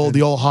old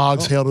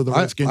Hogs, hail to the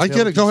Redskins. I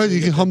get it. Go ahead.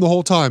 You can hum the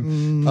whole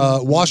time.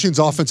 Washington's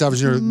offense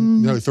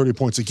averaging nearly 30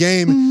 points a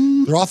game.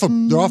 They're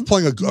off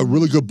playing a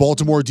really good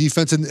Baltimore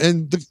defense,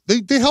 and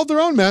they held their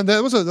own, man.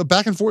 That was a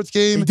back and forth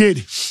game. They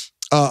did.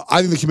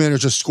 I think the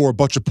Commanders just score a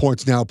bunch of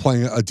points now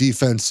playing a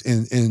defense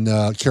in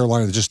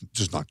Carolina that's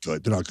just not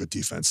good. They're not good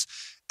defense.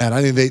 And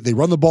I think they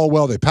run the ball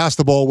well. They pass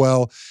the ball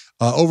well.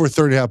 Over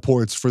 30.5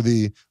 points for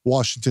the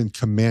Washington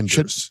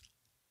Commanders.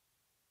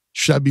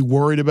 Should I be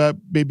worried about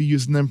maybe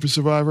using them for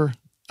Survivor?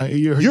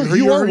 You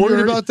are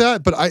worried about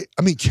that, but I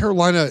mean,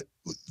 Carolina,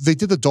 they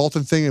did the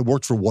Dalton thing. It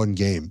worked for one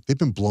game. They've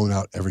been blown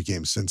out every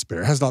game since.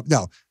 Bear has not.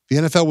 Now, the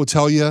NFL will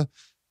tell you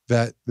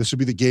that this would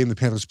be the game the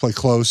Panthers play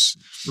close.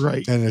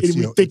 Right. And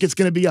we think it's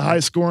going to be a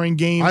high-scoring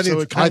game,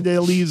 so it kind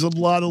of leaves a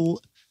lot of...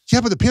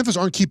 Yeah, but the Panthers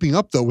aren't keeping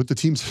up, though, with the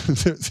teams.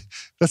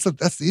 That's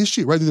the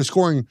issue, right? They're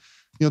scoring...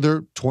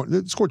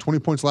 they scored 20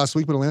 points last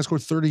week, but Atlanta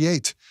scored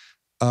 38.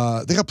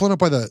 They got blown up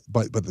by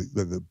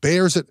the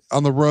Bears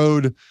on the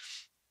road.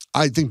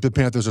 I think the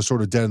Panthers are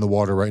sort of dead in the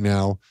water right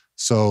now.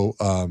 So,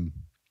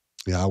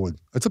 I would.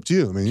 It's up to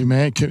you. I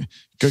mean,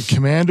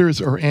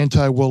 Commanders or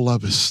anti-Will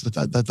Levis.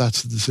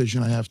 That's the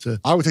decision I have to.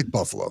 I would take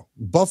Buffalo.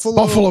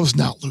 Buffalo's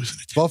not losing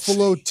it.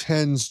 Buffalo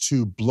tends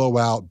to blow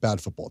out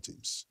bad football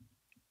teams,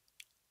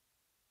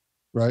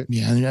 right?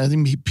 Yeah, I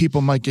think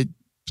people might get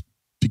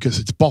because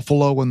it's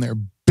Buffalo and they're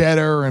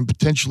better and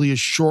potentially a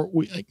short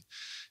week.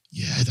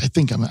 I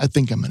think I'm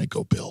going to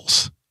go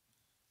Bills.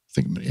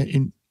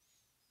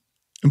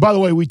 And by the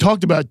way, we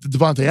talked about the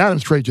Devontae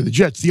Adams trade to the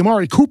Jets. The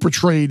Amari Cooper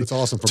trade That's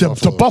awesome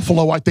to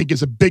Buffalo, I think,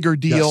 is a bigger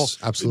deal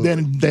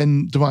absolutely.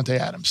 than Devontae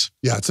Adams.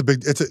 Yeah,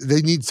 they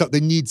need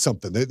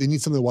something. They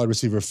need something wide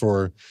receiver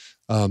for.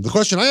 The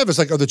question I have is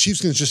are the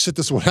Chiefs going to just sit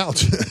this one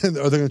out? And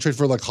are they going to trade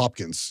for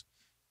Hopkins?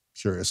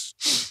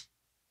 Curious.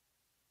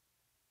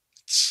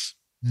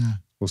 Yeah,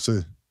 we'll see.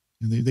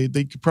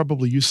 They could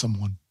probably use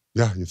someone.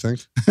 Yeah, you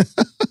think?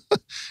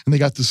 And they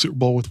got the Super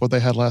Bowl with what they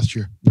had last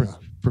year.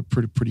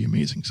 Pretty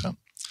amazing. So.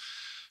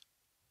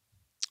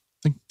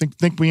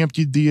 Think we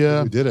emptied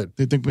the. We did it.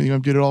 They think we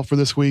emptied it all for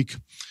this week.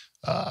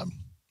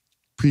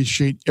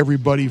 Appreciate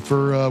everybody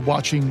for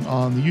watching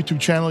on the YouTube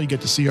channel. You get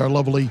to see our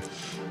lovely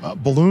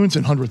balloons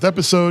and 100th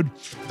episode.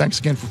 Thanks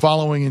again for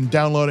following and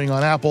downloading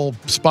on Apple,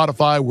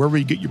 Spotify, wherever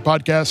you get your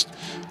podcast.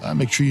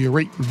 Make sure you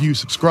rate, review,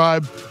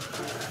 subscribe.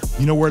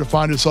 You know where to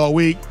find us all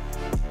week.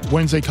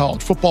 Wednesday,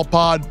 College Football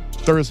Pod.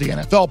 Thursday,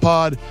 NFL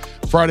Pod.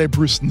 Friday,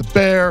 Bruce and the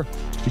Bear.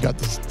 We got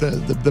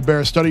the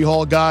Bear Study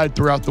Hall guide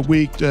throughout the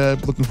week.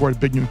 Looking forward to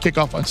Big Noon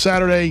Kickoff on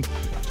Saturday.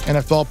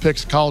 NFL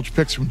picks, college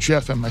picks from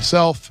Geoff and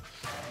myself.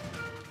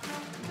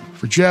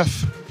 For Geoff,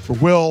 for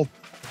Will,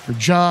 for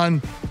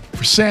John,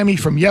 for Sammy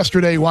from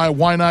yesterday.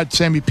 Why not?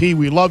 Sammy P,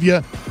 we love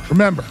you.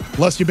 Remember,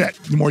 the less you bet,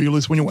 the more you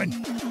lose when you win.